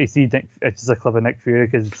you see, it's just a clip of Nick Fury,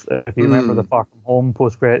 because if you remember the Far From Home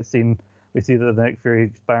post-credit scene, we see that the Nick Fury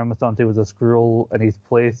experimented was a Skrull in his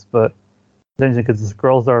place, but essentially because the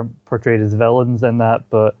Skrulls are portrayed as villains in that,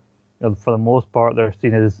 but you know, for the most part they're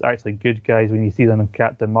seen as actually good guys when you see them in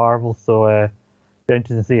Captain Marvel. So it's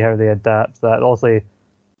interesting to see how they adapt that. Also,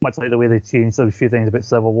 much like the way they changed a few things about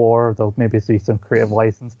Civil War, they'll maybe see some creative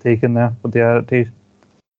license taken there with the adaptation.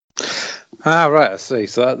 Right, I see.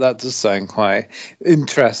 So that does sound quite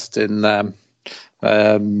interesting.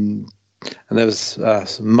 and there was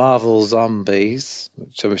some Marvel Zombies,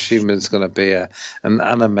 which I'm assuming is going to be an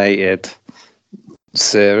animated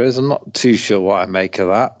series. I'm not too sure what I make of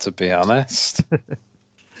that, to be honest.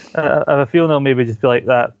 I have a feeling it'll maybe just be like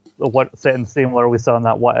that, what set in the same world we saw in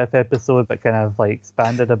that What If episode, but kind of like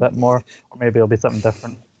expanded a bit more, or maybe it'll be something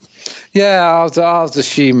different. Yeah, I was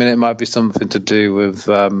assuming it might be something to do with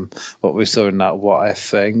what we saw in that What If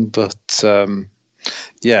thing, but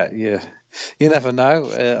yeah, you never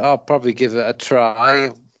know. I'll probably give it a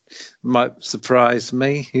try. Might surprise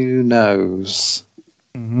me. Who knows?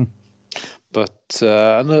 Mm-hmm. But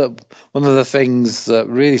one of the things that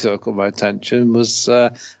really sort of caught my attention was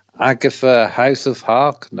Agatha, House of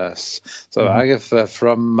Harkness. So Agatha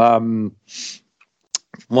from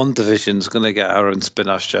WandaVision is going to get her own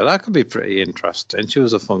spin-off show. That could be pretty interesting. She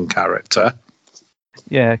was a fun character.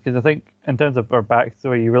 Yeah, because I think in terms of her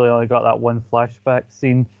backstory, you really only got that one flashback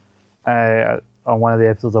scene on one of the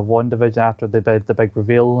episodes of WandaVision after they did the big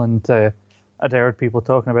reveal, and I'd heard people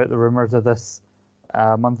talking about the rumours of this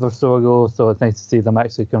a month or so ago, so it's nice to see them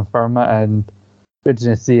actually confirm it, and good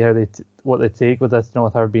to see how what they take with this,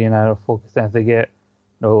 with her being out of focus, and if they get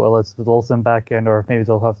Elizabeth Olsen back in, or maybe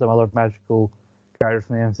they'll have some other magical characters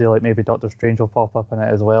from the MCU, like maybe Doctor Strange will pop up in it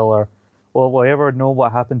as well, or will we ever know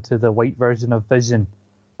what happened to the white version of Vision?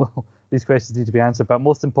 Well, these questions need to be answered, but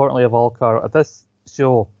most importantly of all, Carl, at this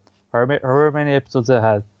show, however many episodes it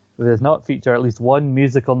has, if it does not feature at least one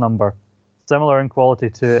musical number similar in quality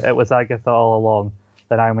to It Was Agatha All Along,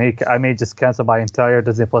 then I may just cancel my entire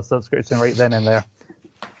Disney Plus subscription right then and there.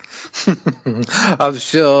 I'm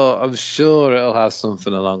sure it'll have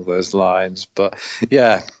something along those lines, but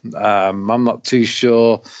yeah, I'm not too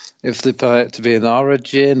sure if they plan it to be an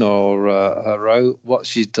origin or what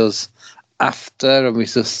she does after, and we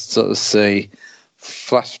just sort of see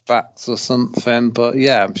flashbacks or something. But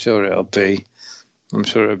yeah, I'm sure it'll be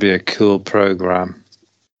a cool program.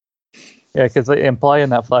 Yeah, because implying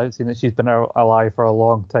that flash scene that she's been alive for a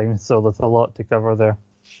long time, so there's a lot to cover there.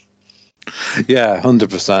 Yeah,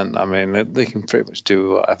 100%. I mean, they can pretty much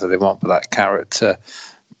do whatever they want with that character.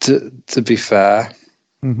 To be fair,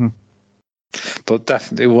 but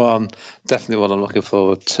definitely one I'm looking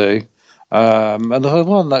forward to. Another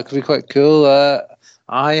one that could be quite cool.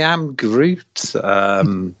 I Am Groot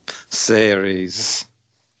series.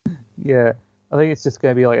 Yeah. I think it's just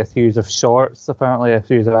going to be like a series of shorts, apparently a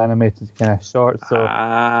series of animated kind of shorts. So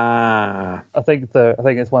I think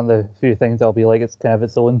it's one of the few things that'll be like it's kind of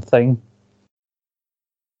its own thing.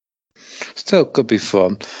 Still could be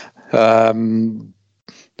fun. There's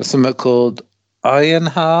something called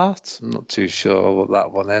Ironheart. I'm not too sure what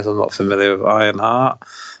that one is. I'm not familiar with Ironheart.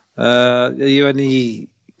 Are you any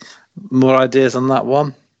more ideas on that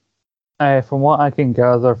one? From what I can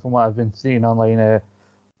gather, from what I've been seeing online, it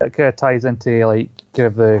kind of ties into like kind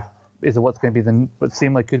of what's going to be what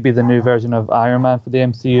seemed like could be the new version of Iron Man for the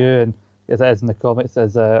MCU, and as it is in the comics,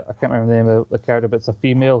 as I can't remember the name of the character, but it's a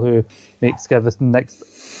female who makes kind of this next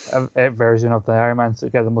version of the Iron Man, so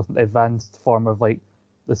kind of the most advanced form of like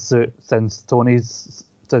the suit since Tony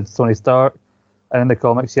Stark, and in the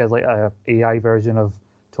comics she has like a AI version of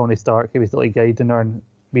Tony Stark, basically guiding her and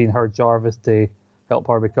being her Jarvis to help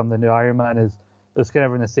her become the new Iron Man. It was kind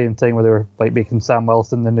of in the same thing where they were like making Sam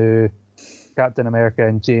Wilson the new Captain America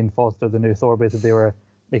and Jane Foster the new Thor. Basically, they were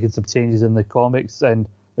making some changes in the comics, and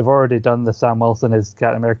they've already done the Sam Wilson as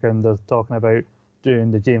Captain America, and they're talking about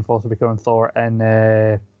doing the Jane Foster becoming Thor in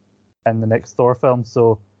the next Thor film.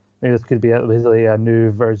 So maybe this could be basically a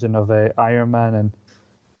new version of Iron Man. And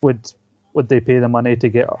would they pay the money to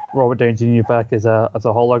get Robert Downey Jr. back as a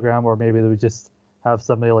hologram, or maybe they would just have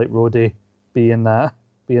somebody like Rhodey be in that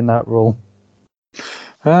role?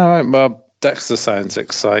 All right, well, Dexter sounds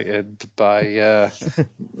excited by that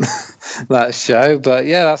show, but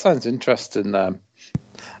yeah, that sounds interesting.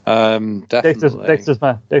 Definitely.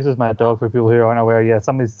 Dexter's my dog, for people who are unaware. Yeah,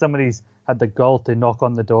 somebody's had the gall to knock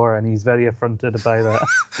on the door, and he's very affronted by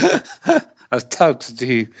that. As dogs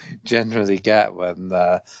do generally get when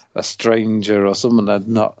a stranger or someone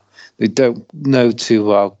they don't know too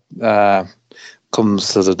well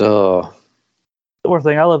comes to the door. The worst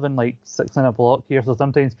thing, I live in like 6 in a block here, so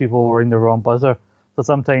sometimes people ring the wrong buzzer. So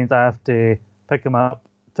sometimes I have to pick them up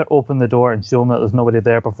to open the door and show them that there's nobody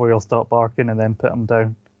there before he'll stop barking, and then put them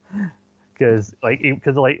down. Because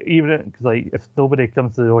if nobody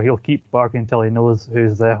comes to the door, he'll keep barking until he knows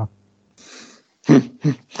who's there.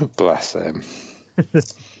 Bless him.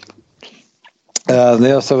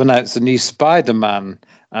 They also announced a new Spider-Man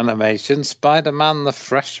animation, Spider-Man: The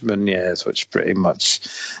Freshman Years, which pretty much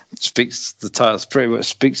speaks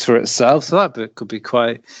for itself. So that bit could be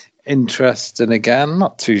quite interesting. Again, I'm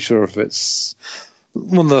not too sure if it's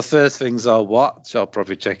one of the first things I'll watch. I'll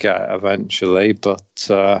probably check out eventually, but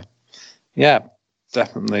yeah,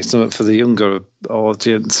 definitely something for the younger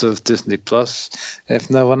audience of Disney Plus, if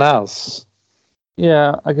no one else.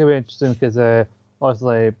 Yeah, I could be interesting because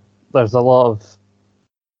obviously there's a lot of.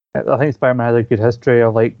 I think Spider-Man has a good history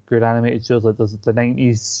of like good animated shows. Like there's the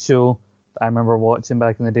 '90s show that I remember watching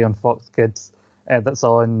back in the day on Fox Kids. That's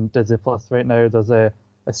on Disney Plus right now. There's a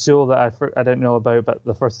show that I didn't know about, but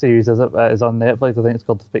the first series is on Netflix. I think it's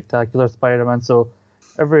called The Spectacular Spider-Man. So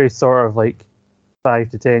every sort of like 5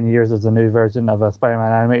 to 10 years, there's a new version of a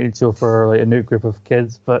Spider-Man animated show for like a new group of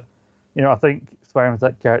kids. But I think Spider-Man's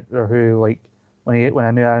that character who like when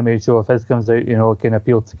a new animated show of his comes out, it can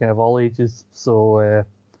appeal to kind of all ages. So I'm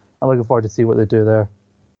looking forward to see what they do there.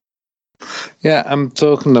 Yeah, I'm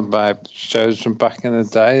talking about shows from back in the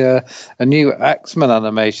day. A new X-Men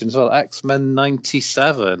animation as well, X-Men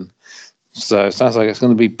 97. So it sounds like it's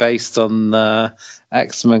going to be based on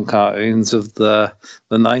X-Men cartoons of the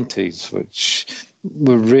 90s, which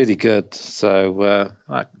were really good. So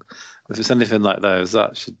if it's anything like those,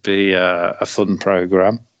 that should be a fun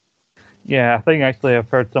program. Yeah, I think actually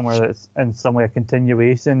I've heard somewhere that it's in some way a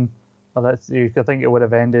continuation of that series. I think it would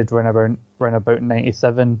have ended around about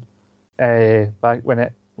 97. Back when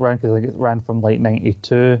it ran, because I think it ran from like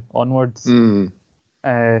 92 onwards. So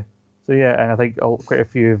yeah, and I think quite a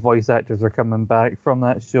few voice actors are coming back from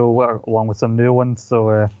that show, along with some new ones.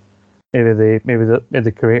 So maybe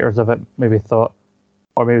the creators of it maybe thought,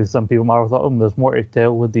 or maybe some people Marvel thought, there's more to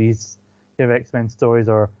tell with these X-Men stories,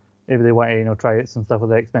 or maybe they want to try out some stuff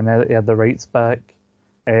with the X-Men now that they had the rights back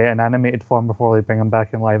in animated form before they bring them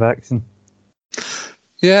back in live action.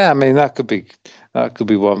 Yeah, I mean that could be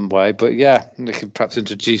one way, but yeah, they could perhaps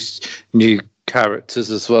introduce new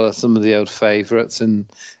characters as well as some of the old favourites into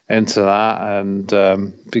that, and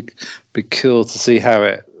be cool to see how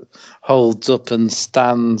it holds up and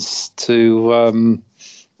stands to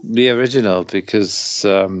the original, because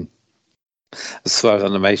as far as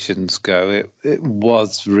animations go, it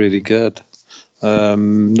was really good.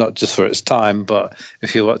 Not just for its time, but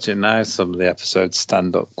if you watch it now, some of the episodes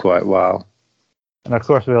stand up quite well. And of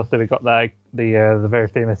course, we got that the very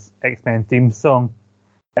famous X-Men theme song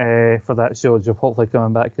for that show, which will hopefully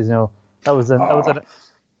coming back, because that was an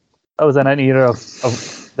era of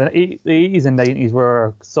the 80s and 90s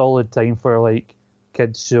were a solid time for like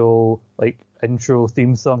kids show like intro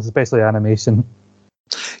theme songs, especially animation.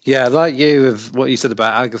 Yeah, like you with what you said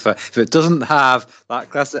about Agatha. If it doesn't have that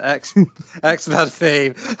classic X-Men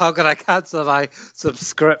theme, how can I cancel my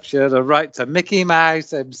subscription and write to Mickey Mouse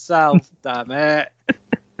himself? Damn it.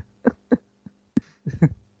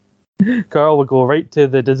 Carl would go right to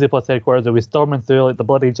the Disney Plus headquarters and be storming through like the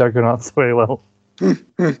bloody juggernauts very well.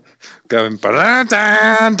 Going dun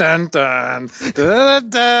dun dun dun dun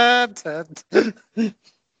dun.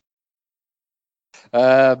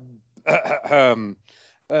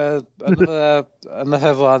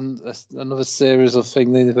 Another one, another series of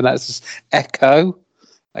things they've announced is Echo.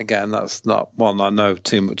 Again, that's not one I know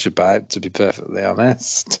too much about, to be perfectly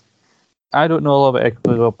honest. I don't know a lot about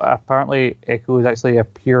Echo, but apparently Echo is actually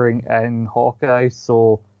appearing in Hawkeye,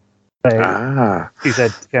 so she's a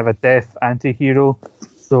kind of a deaf anti-hero,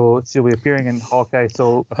 so she'll be appearing in Hawkeye.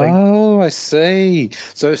 So I think, I see.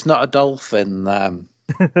 So it's not a dolphin then.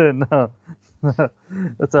 No.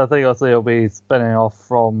 So I think also it'll be spinning off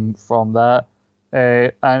from that.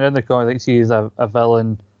 And in the comic, I think she's a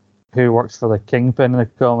villain who works for the Kingpin in the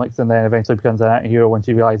comics, and then eventually becomes an anti-hero when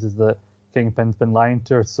she realizes that Kingpin's been lying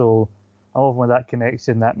to her. So I'm hoping with that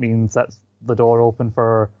connection, that means that's the door open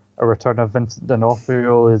for a return of Vincent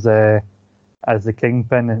D'Onofrio as the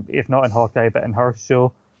Kingpin, if not in Hawkeye, but in her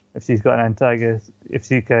show. If she's got an antagonist, if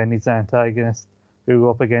she kind of needs an antagonist who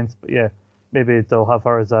go up against, but yeah. Maybe they'll have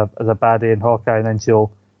her as a baddie in Hawkeye, and then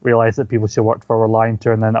she'll realise that people she worked for were lying to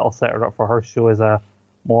her, and then that'll set her up for her show as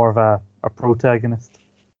more of a protagonist.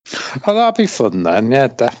 Oh, that'll be fun then. Yeah,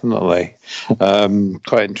 definitely.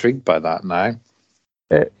 Quite intrigued by that now.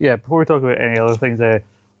 Yeah, before we talk about any other things, they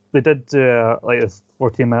did do like this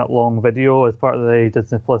 14-minute long video as part of the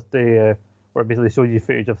Disney Plus Day, where it basically showed you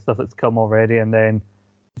footage of stuff that's come already, and then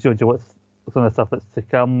showed you what's some of the stuff that's to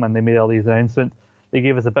come, and they made all these announcements. They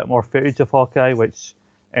gave us a bit more footage of Hawkeye, which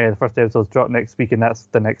the first episode's dropped next week, and that's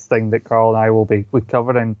the next thing that Carl and I will be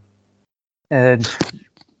covering. And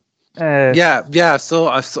I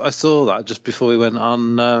saw that just before we went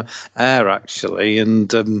on air, actually,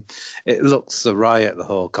 and it looks a riot. The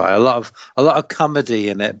Hawkeye, a lot of comedy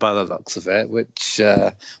in it by the looks of it, which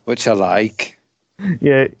I like.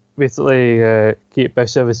 Yeah, basically, Kate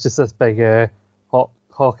Bishop is just this big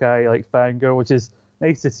Hawkeye like fangirl, which is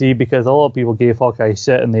nice to see, because a lot of people gave Hawkeye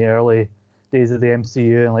shit in the early days of the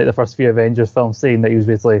MCU and like the first few Avengers films, saying that he was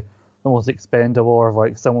basically the most expendable, or if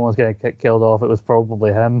like someone was going to get killed off, it was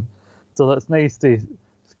probably him. So that's nice to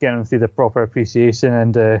get him to see the proper appreciation,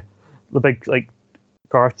 and the big like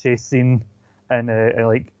car chase scene, and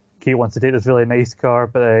like Kate wants to take this really nice car,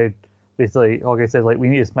 but basically Hawkeye said like we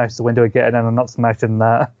need to smash the window to get in, and I'm not smashing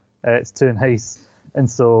that. It's too nice, and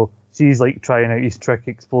so she's like trying out these trick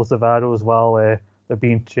explosive arrows while they're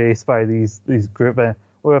being chased by these group.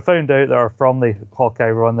 We found out that are from the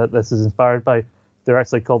Hawkeye run that this is inspired by. They're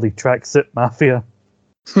actually called the Tracksuit Mafia,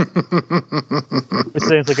 which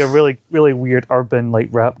sounds like a really really weird urban like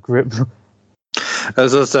rap group.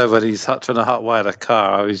 There's also when he's trying to hotwire a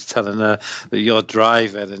car, I was telling her that you're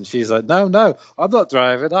driving, and she's like, no, I'm not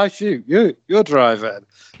driving, I shoot. You're driving.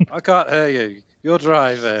 I can't hear you. You're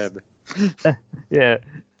driving. Yeah.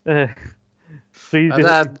 And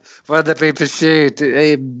then when they're being pursued,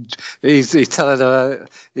 he's telling her,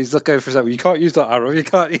 he's looking for something. You can't use that arrow. You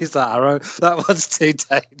can't use that arrow. That one's too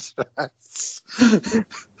dangerous.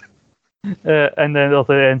 And then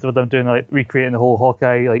also it ends with them doing like recreating the whole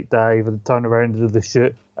Hawkeye like dive and turn around and do the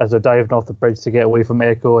shoot as they're diving off the bridge to get away from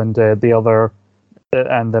Echo and the other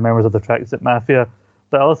and the members of the Tracksuit Mafia.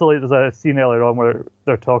 But also like there's a scene earlier on where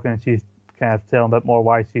they're talking and she's kind of telling a bit more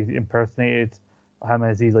why she impersonated him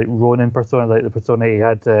as he's like Ronin persona, like the persona he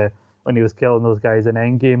had when he was killing those guys in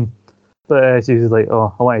Endgame. But she was like,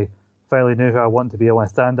 oh, I finally knew who I want to be. I want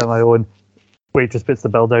to stand on my own. Waitress puts the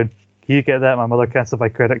bill down. Can you get that? My mother cancelled my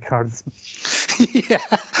credit cards. Yeah.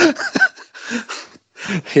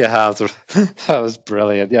 Yeah, that was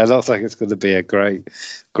brilliant. Yeah, it looks like it's going to be a great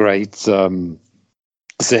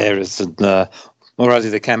series, and already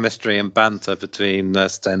the chemistry and banter between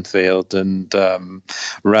Stenfield and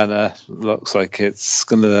Renner looks like it's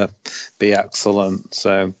going to be excellent.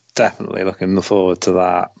 So definitely looking forward to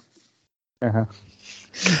that. Uh-huh.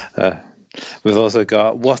 We've also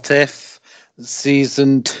got What If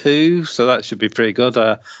season 2, so that should be pretty good.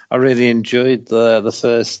 I really enjoyed the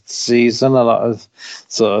first season. A lot of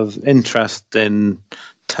sort of interesting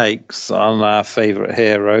takes on our favourite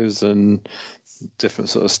heroes and different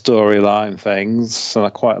sort of storyline things. And I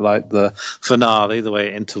quite like the finale, the way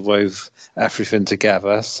it interwove everything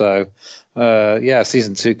together. So yeah,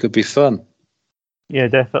 season 2 could be fun. Yeah,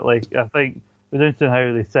 definitely. I think it was interesting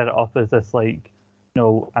how they set it up as this like,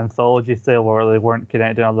 anthology style where they weren't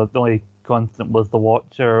connected. The only constant was the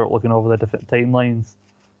Watcher looking over the different timelines,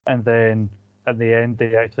 and then at the end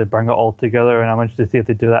they actually bring it all together, and I'm interested to see if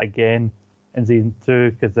they do that again in season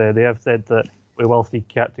 2, because they have said that we will see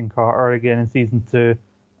Captain Carter again in season 2,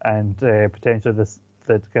 and potentially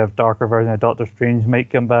the kind of darker version of Doctor Strange might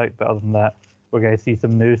come back, but other than that we're going to see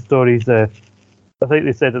some new stories. I think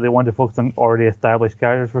they said that they wanted to focus on already established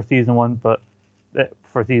characters for season 1, but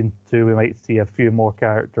for season 2 we might see a few more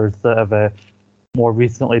characters that have more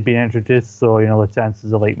recently been introduced, so the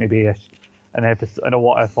chances of like maybe an episode and a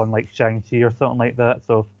What If on like Shang-Chi or something like that,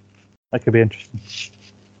 so that could be interesting.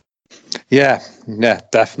 Yeah,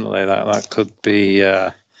 definitely that could be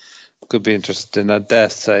interesting. I dare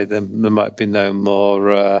say there might be no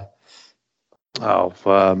more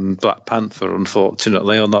Black Panther,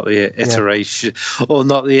 unfortunately, or not the iteration,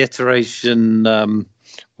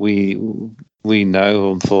 we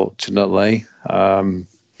know, unfortunately.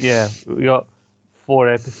 We got 4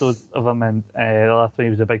 episodes of him, and the last one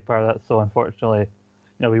he was a big part of that, so unfortunately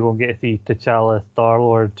we won't get to see T'Challa,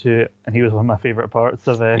 Star-Lord too, and he was one of my favourite parts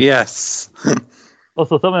of yes.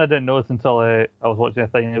 Also, something I didn't notice until I was watching a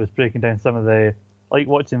thing, and it was breaking down some of the, like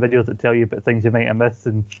watching videos that tell you about things you might have missed,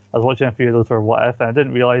 and I was watching a few of those for What If, and I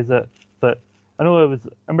didn't realise it, but I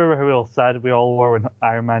remember how sad we all were when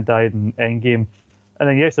Iron Man died in Endgame, and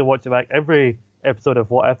then you actually watch it back, every episode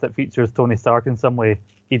of What If that features Tony Stark in some way,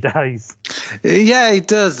 he dies. Yeah, he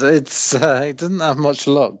does. It's he doesn't have much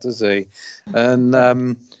luck, does he? And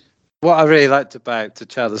what I really liked about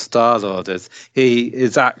T'Challa Star-Lord is he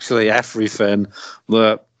is actually everything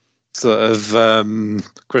that sort of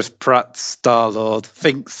Chris Pratt's Star-Lord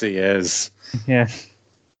thinks he is. Yeah,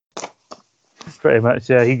 pretty much.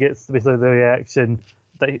 Yeah, he gets basically the reaction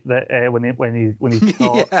that when he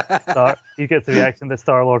talks, he gets the reaction that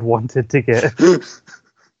Star-Lord wanted to get.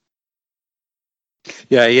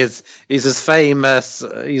 Yeah, he's as famous.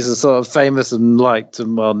 He's as sort of famous and liked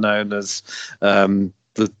and well known as the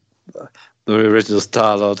original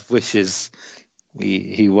Star-Lord wishes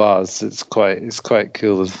he was. It's quite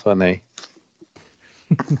cool and funny.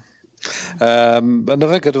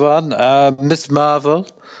 Another good one, Miss Marvel,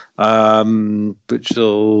 which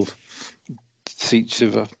will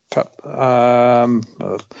feature. I'll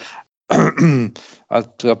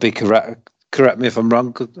be correct. correct me if I'm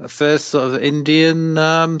wrong, the first sort of Indian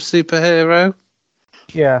superhero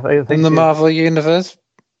Yeah, I think in the Marvel universe.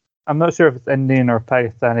 I'm not sure if it's Indian or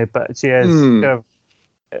Pakistani, but she is Hmm. kind of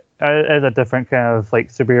is a different kind of like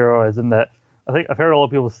superhero, isn't that? I think I've heard a lot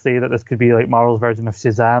of people say that this could be like Marvel's version of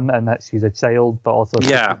Shazam, and that she's a child, but also a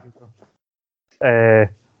Yeah.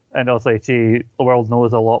 and also the world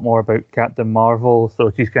knows a lot more about Captain Marvel,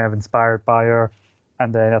 so she's kind of inspired by her.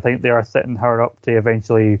 And then I think they are setting her up to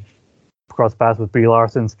eventually cross paths with Brie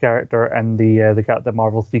Larson's character in the Captain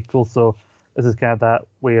Marvel sequel. So this is kind of that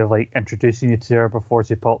way of like introducing you to her before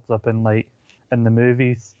she pops up in the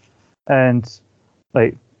movies, and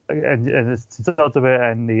like and it's talked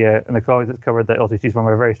about in the comics. It's covered that also she's from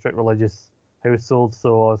a very strict religious household,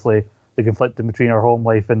 so obviously the conflict between her home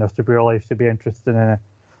life and her superhero life should be interesting. And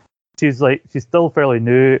she's still fairly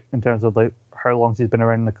new in terms of like how long she's been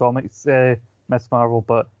around in the comics, Miss Marvel,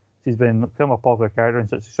 but she's become a popular character in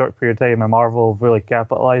such a short period of time, and Marvel have really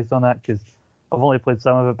capitalized on that because I've only played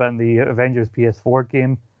some of it, but in the Avengers PS4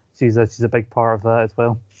 game, she's a big part of that as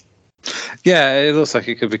well. Yeah, it looks like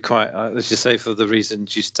it could be quite, as you say, for the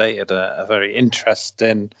reasons you stated, a very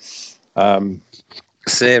interesting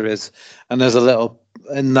series. And there's a little,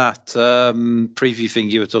 in that preview thing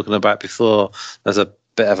you were talking about before, there's a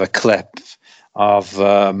bit of a clip of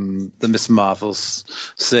the Miss Marvel's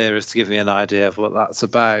series to give me an idea of what that's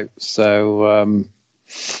about. So,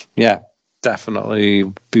 yeah,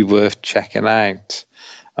 definitely be worth checking out.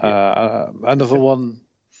 Another one.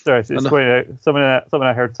 Sorry, it's quite something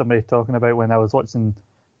I heard somebody talking about when I was watching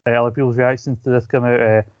other people's reactions to this come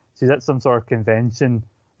out. She's at some sort of convention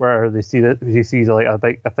where they see that she sees like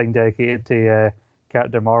a thing dedicated to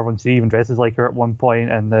Captain Marvel, and she even dresses like her at one point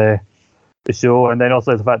in the show. And then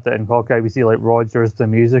also the fact that in Hawkeye we see like Rogers the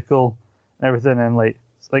musical and everything, and like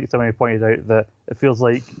somebody pointed out that it feels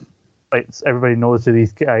like everybody knows who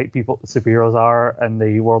these superheroes are in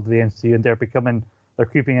the world of the MCU, and they're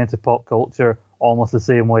creeping into pop culture almost the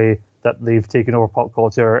same way that they've taken over pop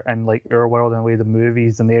culture and like our world, in a way the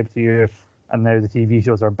movies and the MCU and now the TV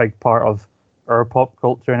shows are a big part of our pop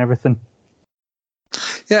culture and everything.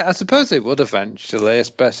 Yeah, I suppose they would eventually,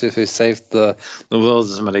 especially if they saved the world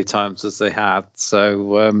as many times as they had.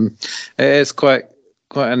 So it is quite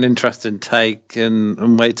an interesting take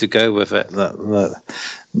and way to go with it that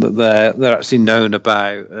they're actually known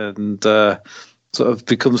about and sort of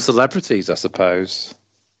become celebrities, I suppose.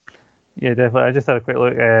 Yeah, definitely. I just had a quick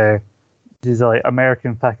look. She's like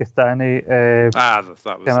American Pakistani. That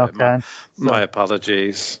was it. My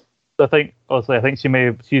apologies. So I think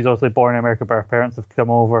she's also born in America, but her parents have come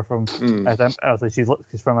over from. Obviously,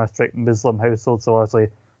 she's from a strict Muslim household, so obviously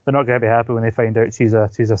they're not going to be happy when they find out she's a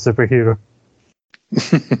superhero.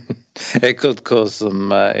 It could cause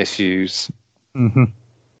some issues. Mm-hmm.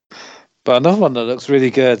 But another one that looks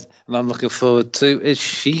really good, and I'm looking forward to, is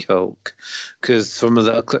She-Hulk. Because from the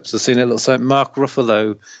little clips I've seen, it looks like Mark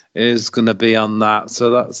Ruffalo is going to be on that.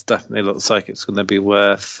 So that's definitely looks like it's going to be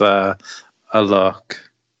worth a look.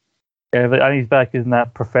 Yeah, and he's back in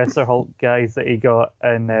that Professor Hulk guys that he got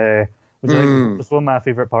in. Which was one of my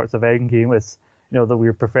favourite parts of Endgame was, the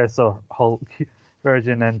weird Professor Hulk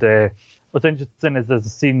version. And what's interesting is there's a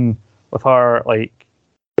scene with her, like,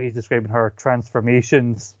 he's describing her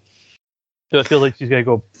transformations. So I feel like she's going to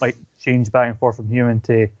go, like, change back and forth from human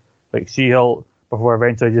to, like, She-Hulk before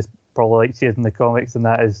eventually just probably like she is in the comics, and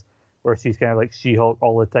that is where she's kind of like She-Hulk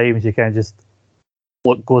all the time, and she kind of just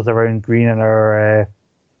goes around green in her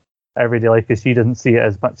everyday life because she doesn't see it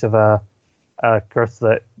as much of a curse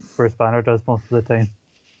that Bruce Banner does most of the time.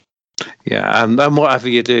 Yeah, and whatever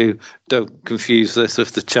you do, don't confuse this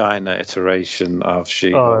with the China iteration of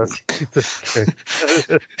She-Hulk.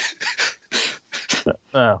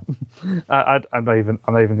 No, I'm not even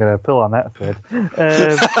going to pull on that thread.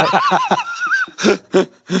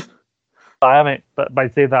 But by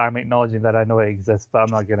saying that, I'm acknowledging that I know it exists, but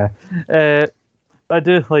I'm not gonna. I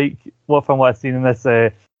do like from what I've seen in this.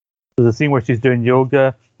 There's a scene where she's doing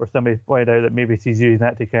yoga, where somebody pointed out that maybe she's using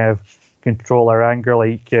that to kind of control her anger,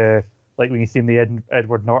 like when you see in the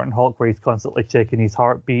Edward Norton Hulk, where he's constantly checking his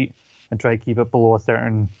heartbeat and trying to keep it below a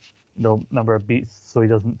certain number of beats so he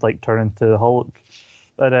doesn't like turn into the Hulk.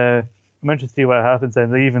 But I'm interested to see what happens,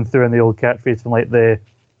 and they even threw in the old catchphrase from like the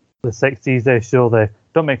 60s show, the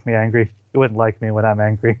 "Don't make me angry. You wouldn't like me when I'm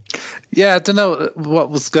angry." Yeah, I don't know what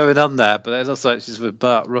was going on there, but it looks like she's with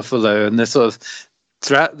Mark Ruffalo, and they're sort of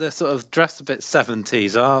dressed a bit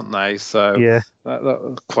 70s, aren't they? So yeah, that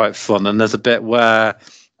was quite fun. And there's a bit where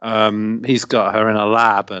he's got her in a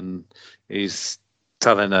lab, and he's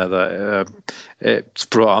telling her that it's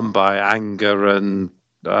brought on by anger and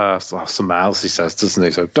something else he says, doesn't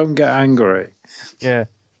he? So don't get angry. Yeah.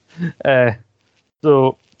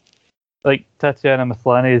 So, like, Tatiana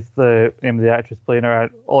Maslany is the name of the actress playing her.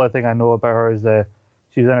 All I think I know about her is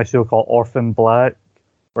she's in a show called Orphan Black,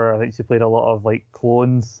 where I think she played a lot of like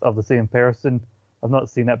clones of the same person. I've not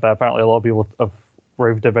seen it, but apparently a lot of people have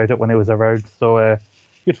raved about it when it was around. So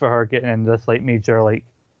good for her getting in this like major like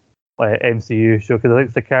MCU show, because I think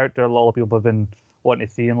it's a character a lot of people have been wanting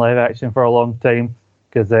to see in live action for a long time.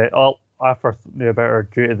 Because I first knew about her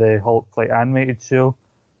due to the Hulk like animated show.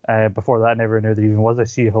 Before that, I never knew there even was a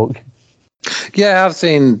She-Hulk. Yeah, I've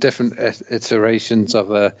seen different iterations of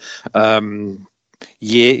her. Over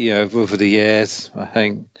the years.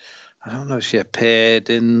 I don't know if she appeared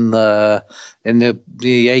in the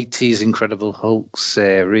 80s Incredible Hulk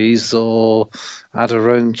series or had her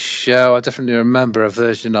own show. I definitely remember a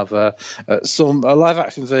version of her, a live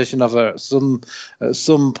action version of her at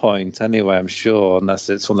some point. Anyway, I'm sure, unless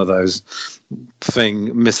it's one of those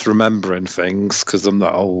misremembering things, because I'm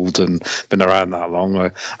not old and been around that long.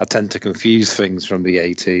 I tend to confuse things from the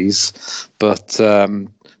 80s, but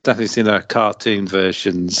definitely seen her cartoon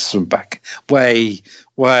versions from back way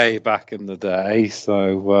back in the day.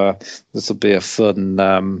 So this will be a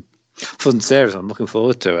fun series. I'm looking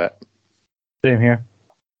forward to it. Same here.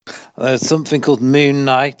 There's something called Moon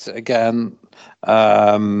Knight again.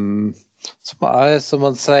 I heard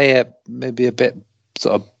someone say it maybe a bit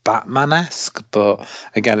sort of Batman-esque, but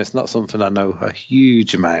again, it's not something I know a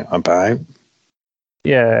huge amount about.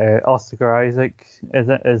 Yeah, Oscar Isaac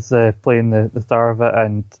is playing the star of it,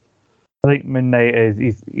 and I think Moon Knight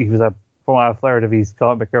he was from what I've heard of his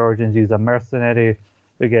comic book origins, he's a mercenary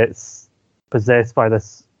who gets possessed by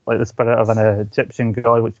this like the spirit of an Egyptian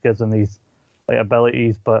god, which gives him these like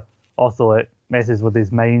abilities, but also it messes with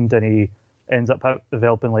his mind, and he ends up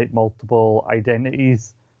developing like multiple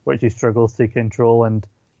identities, which he struggles to control and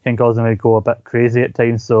can cause him to go a bit crazy at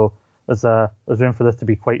times. So there's room for this to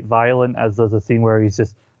be quite violent, as there's a scene where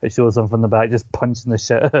it shows him from the back just punching the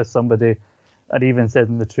shit out of somebody. And even said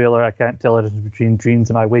in the trailer, I can't tell the difference between dreams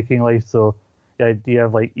and my waking life. So the idea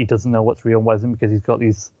of like he doesn't know what's real and what isn't because he's got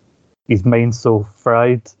his mind so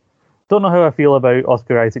fried. Don't know how I feel about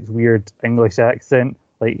Oscar Isaac's weird English accent.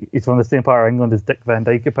 Like he's from the same part of England as Dick Van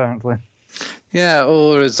Dyke, apparently. Yeah,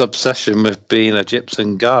 or his obsession with being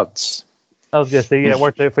Egyptian gods. I was gonna say, yeah, it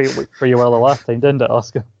worked out for you well the last time, didn't it,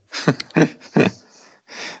 Oscar?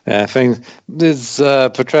 Yeah, I think his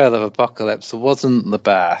portrayal of Apocalypse wasn't the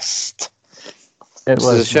best. It's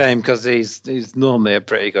a shame because he's normally a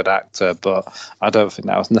pretty good actor, but I don't think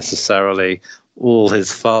that was necessarily all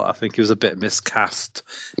his fault. I think he was a bit miscast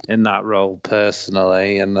in that role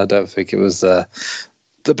personally, and I don't think it was the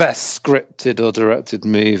best scripted or directed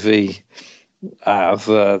movie out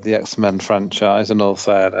of the X-Men franchise, in all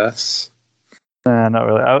fairness. Not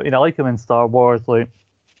really. I like him in Star Wars. Like,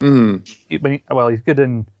 he's good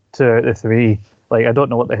in 2 out of 3. Like, I don't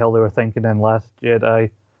know what the hell they were thinking in Last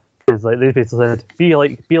Jedi. Because like they basically said, be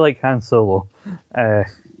like Han Solo, and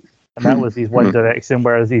that was his one direction.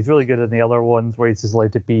 Whereas he's really good in the other ones, where he's just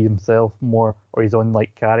allowed to be himself more, or his own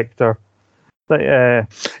like character. But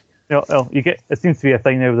you get it seems to be a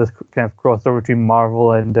thing now with this kind of crossover between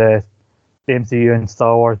Marvel and the MCU and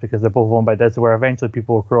Star Wars, because they're both owned by Disney. Where eventually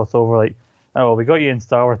people will cross over, like, oh, well, we got you in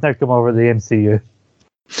Star Wars, now come over to the MCU.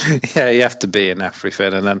 Yeah, you have to be in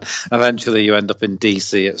everything, and then eventually you end up in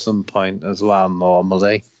DC at some point as well.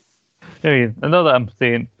 Normally. I mean, I know that I'm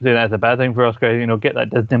saying that's a bad thing for Oscar. Get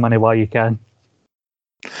that Disney money while you can.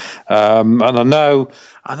 And I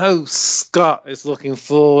know Scott is looking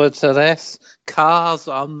forward to this. Cars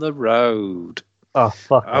on the Road. Oh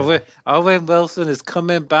fuck! Owen Wilson is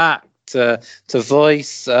coming back to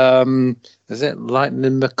voice. Is it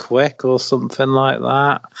Lightning McQuick or something like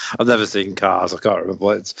that? I've never seen Cars. I can't remember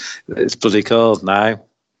what it's bloody called now. I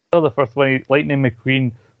saw the first one, Lightning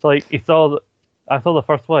McQueen. So like I saw the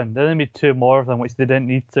first one. Then they made 2 more of them, which they didn't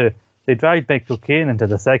need to. They dragged Michael Caine into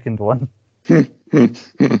the second one. Yeah,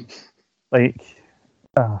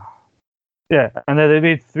 and then they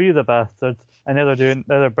made 3 of the bastards, and now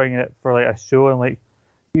they're bringing it for like a show, and like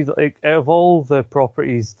he's like, out of all the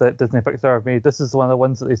properties that Disney Pixar have made, this is one of the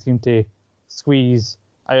ones that they seem to squeeze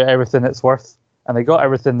out everything it's worth, and they got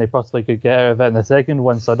everything they possibly could get out of it in the second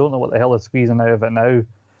one. So I don't know what the hell they're squeezing out of it now,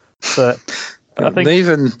 but. I think they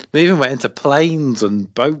even went into planes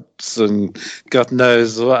and boats and God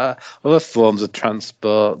knows what other forms of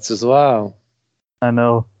transports as well. I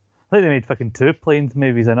know. I think they made fucking 2 planes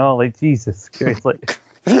movies and all. Like, Jesus Christ, like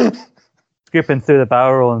scooping through the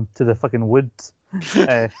barrel and to the fucking woods.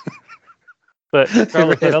 But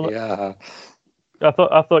Carlos, yeah. I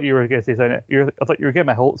thought you were going to say something. I thought you were getting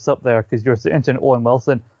my hopes up there because you were mentioning Owen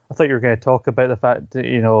Wilson. I thought you were going to talk about the fact that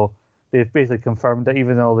they've basically confirmed it,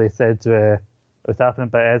 even though they said it was happening,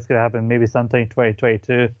 but it's going to happen maybe sometime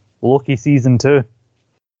 2022. Loki season 2.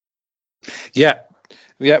 Yeah,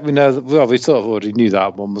 we know that. Well, we sort of already knew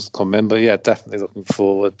that one was coming, but yeah, definitely looking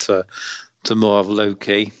forward to more of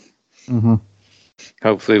Loki. Mm-hmm.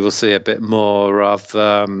 Hopefully, we'll see a bit more of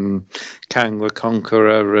Kang the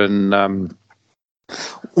Conqueror and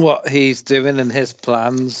what he's doing and his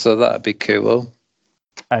plans. So that'd be cool.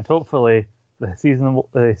 And hopefully, the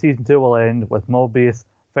season 2 will end with Mobius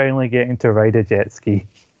finally getting to ride a jet ski.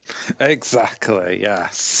 Exactly.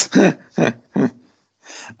 Yes.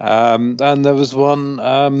 And there was one.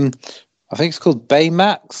 I think it's called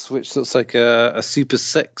Baymax, which looks like a Super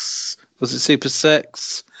 6. Was it Super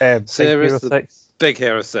 6 series? Big Hero 6. Big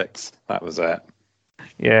Hero 6. That was it.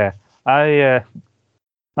 Yeah, I'm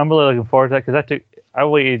really looking forward to it because I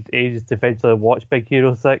waited ages to eventually watch Big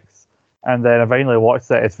Hero 6, and then I finally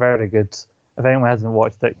watched it. It's very good. If anyone hasn't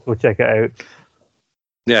watched it, go check it out.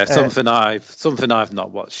 Yeah, something I've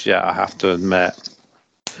not watched yet, I have to admit.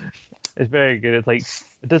 It's very good. It's like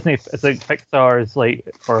Disney. It's like Pixar's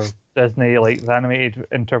or Disney the animated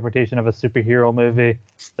interpretation of a superhero movie.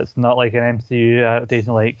 It's not like an MCU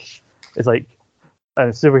adaptation. It's like a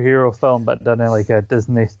superhero film, but done in a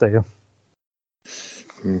Disney style.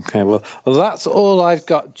 Okay, well, that's all I've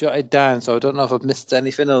got jotted down. So I don't know if I've missed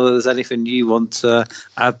anything, or there's anything you want to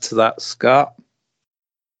add to that, Scott.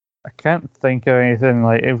 I can't think of anything.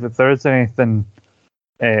 If there's anything,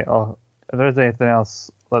 or if there's anything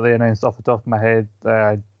else that they announced off the top of my head,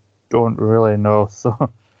 I don't really know. So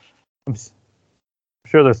I'm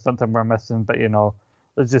sure there's something we're missing, but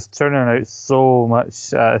they're just turning out so much,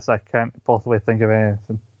 so I can't possibly think of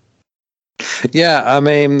anything. Yeah, I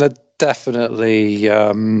mean, they're definitely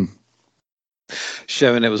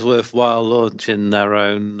showing it was worthwhile launching their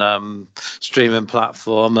own streaming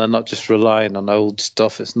platform and not just relying on old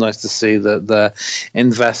stuff. It's nice to see that they're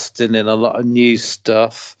investing in a lot of new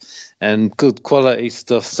stuff and good quality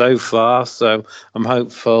stuff so far. So I'm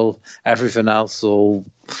hopeful everything else will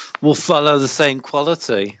follow the same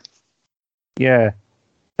quality. Yeah.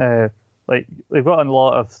 They've got a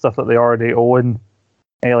lot of stuff that they already own.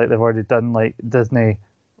 They've already done Disney,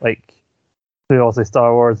 through also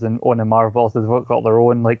Star Wars and owning Marvel. Also, they've got their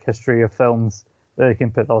own history of films that they can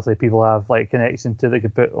put. Also, people have connection to. They can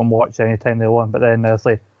put and watch anytime they want. But then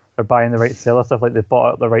they're buying the rights to other stuff. They've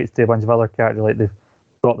bought out the rights to a bunch of other characters. They've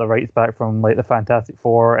got the rights back from the Fantastic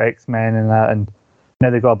Four, X-Men, and that. And now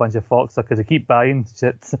they've got a bunch of Fox stuff because they keep buying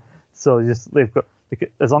shit. So they've got,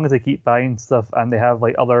 as long as they keep buying stuff and they have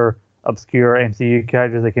other obscure MCU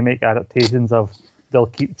characters they can make adaptations of, they'll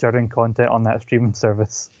keep churning content on that streaming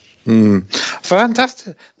service.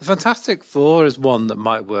 Fantastic. The Fantastic Four is one that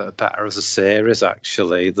might work better as a series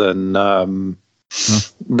actually than a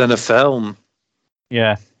film.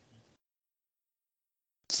 Yeah.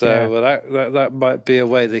 So that might be a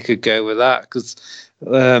way they could go with that, because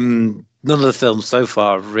none of the films so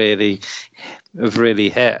far have really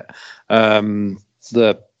hit.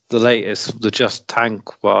 The latest, the Just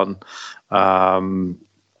Tank one,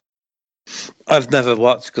 I've never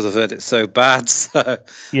watched because I've heard it's so bad. So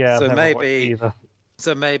maybe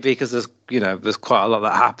because there's quite a lot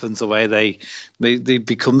that happens the way they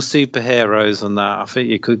become superheroes and that. I think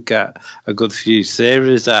you could get a good few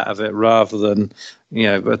series out of it rather than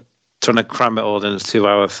trying to cram it all in a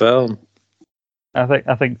 2-hour film.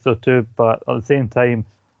 I think so too, but at the same time,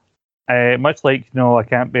 much I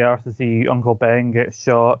can't be arsed to see Uncle Ben get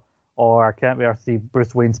shot, or I can't be arsed to see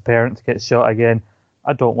Bruce Wayne's parents get shot again.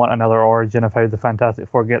 I don't want another origin of how the Fantastic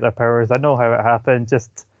Four get their powers. I know how it happened.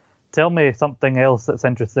 Just tell me something else that's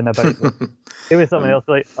interesting about it. Give me something else.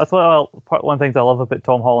 That's one of the things I love about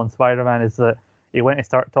Tom Holland's Spider-Man is that he went to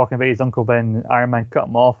start talking about his Uncle Ben. Iron Man cut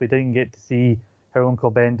him off. He didn't get to see how Uncle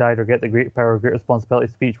Ben died or get the great power, great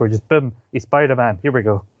responsibility speech. Where just boom, he's Spider-Man. Here we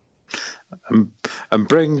go. And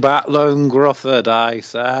bring back Lone Grufford, I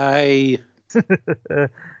say.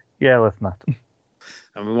 Yeah, let's not.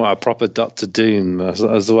 And we want a proper Doctor Doom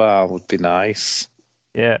as well. Would be nice.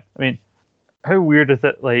 Yeah, I mean, how weird is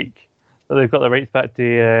it? That they've got the rights back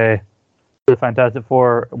to the Fantastic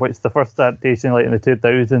Four, which the first adaptation, in the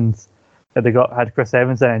 2000s, that they had Chris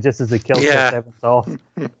Evans in, and just as they killed Chris Evans off,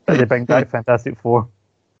 they bring back Fantastic Four.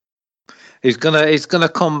 He's gonna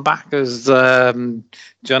come back as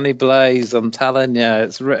Johnny Blaze. I'm telling you,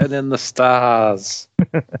 it's written in the stars.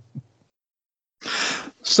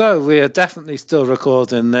 So we are definitely still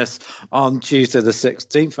recording this on Tuesday the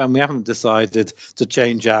 16th, and we haven't decided to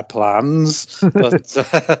change our plans. But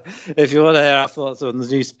if you want to hear our thoughts on the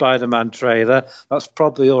new Spider-Man trailer, that's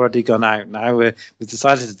probably already gone out now. We've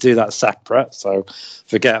decided to do that separate, so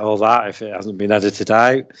forget all that if it hasn't been edited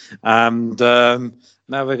out. And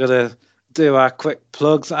now we're going to do our quick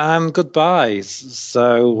plugs and goodbyes.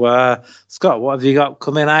 So, Scott, what have you got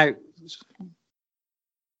coming out?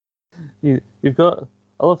 You've got.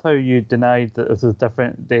 I love how you denied that this was a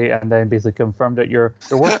different day and then basically confirmed it. You're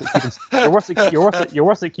worse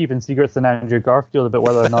at keeping secrets than Andrew Garfield about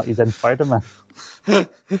whether or not he's in Spider-Man.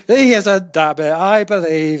 He isn't, damn it. I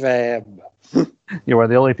believe him. You are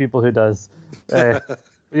the only people who does. Yeah,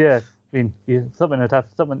 I mean,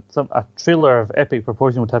 a trailer of epic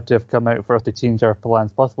proportion would have to have come out for us to change our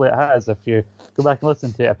plans. Possibly it has if you go back and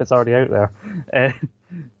listen to it, if it's already out there.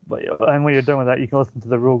 And when you're done with that, you can listen to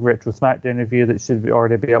the Rogue Retro SmackDown review that should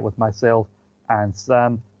already be up with myself and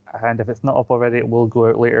Sam. And if it's not up already, it will go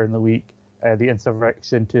out later in the week. The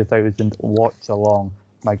Insurrection 2000 Watch Along,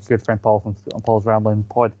 my good friend Paul from Scott and Paul's Rambling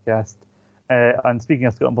Podcast. And speaking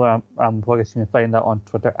of Scott and Paul's Rambling Podcast, you can find that on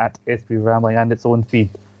Twitter at SB Rambling and its own feed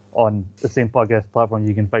on the same podcast platform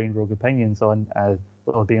you can find Rogue Opinions on, as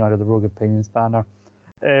well being under the Rogue Opinions banner.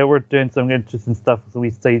 We're doing some interesting stuff with the wee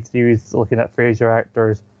side series, looking at Frasier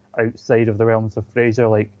actors outside of the realms of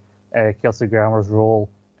Frasier, like Kelsey Grammer's role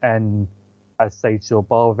in as Sideshow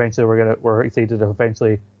Bob. Eventually, we're excited to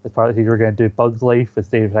eventually, as part of the series, we're going to do Bug's Life, as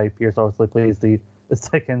David Hyde Pierce obviously plays the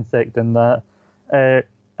sick insect in that. And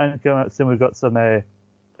coming up soon, we've got some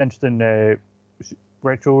interesting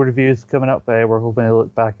retro reviews coming up. We're hoping to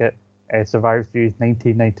look back at Survivor Series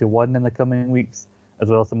 1991 in the coming weeks, as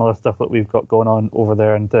well as some other stuff that we've got going on over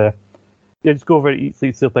there. And just go over to Eat,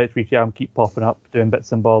 Sleep, Suplex, Recap, keep popping up, doing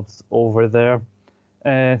bits and bobs over there.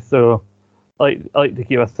 So I like to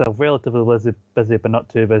keep myself relatively busy, but not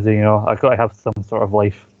too busy. You know, I've got to have some sort of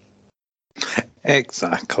life.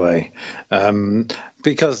 Exactly.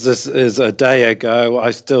 Because this is a day ago, I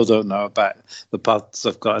still don't know about the parts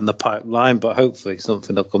I've got in the pipeline, but hopefully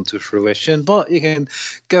something will come to fruition. But you can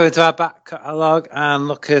go into our back catalogue and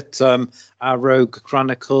look at our Rogue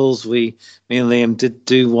Chronicles. Me and Liam did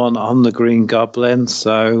do one on the Green Goblin,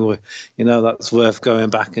 so you know that's worth going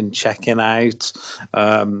back and checking out,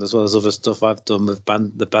 as well as other stuff I've done with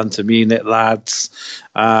the Bantam Unit lads,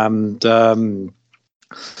 and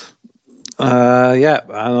and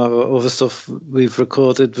other stuff we've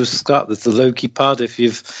recorded with Scott. There's the Loki pod. If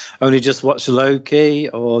you've only just watched Loki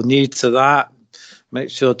or new to that, make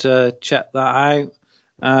sure to check that out.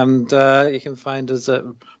 And you can find us at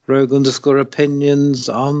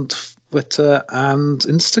Rogue_Opinions on Twitter and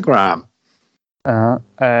Instagram.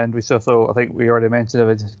 And we also, I think we already mentioned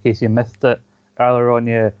it, just in case you missed it earlier on.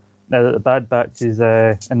 Yeah, now that the Bad Batch is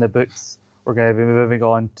in the books, we're going to be moving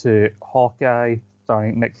on to Hawkeye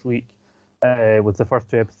starting next week. With the first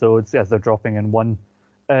 2 episodes as they're dropping in one.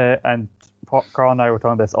 And Carl and I were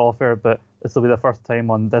talking about this off air, but this will be the first time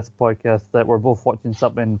on this podcast that we're both watching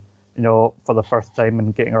something, you know, for the first time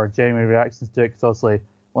and getting our genuine reactions to it. Because obviously,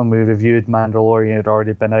 when we reviewed Mandalorian, it had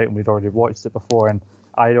already been out and we'd already watched it before, and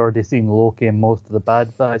I'd already seen Loki and most of the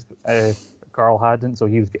Bad Batch. Carl hadn't, so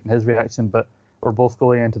he was getting his reaction. But we're both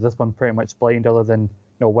going into this one pretty much blind, other than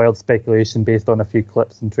wild speculation based on a few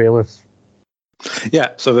clips and trailers.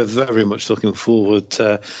 Yeah, so we're very much looking forward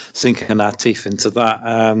to sinking our teeth into that.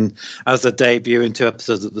 As they debut in 2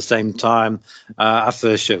 episodes at the same time, our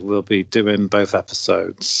first show will be doing both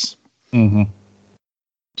episodes. Mm-hmm.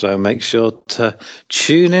 So make sure to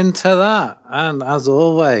tune into that. And as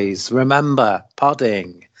always, remember,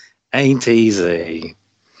 podding ain't easy.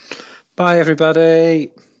 Bye,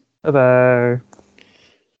 everybody. Bye-bye.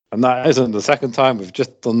 And that isn't the second time we've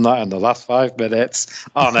just done that in the last 5 minutes.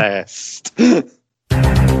 Honest.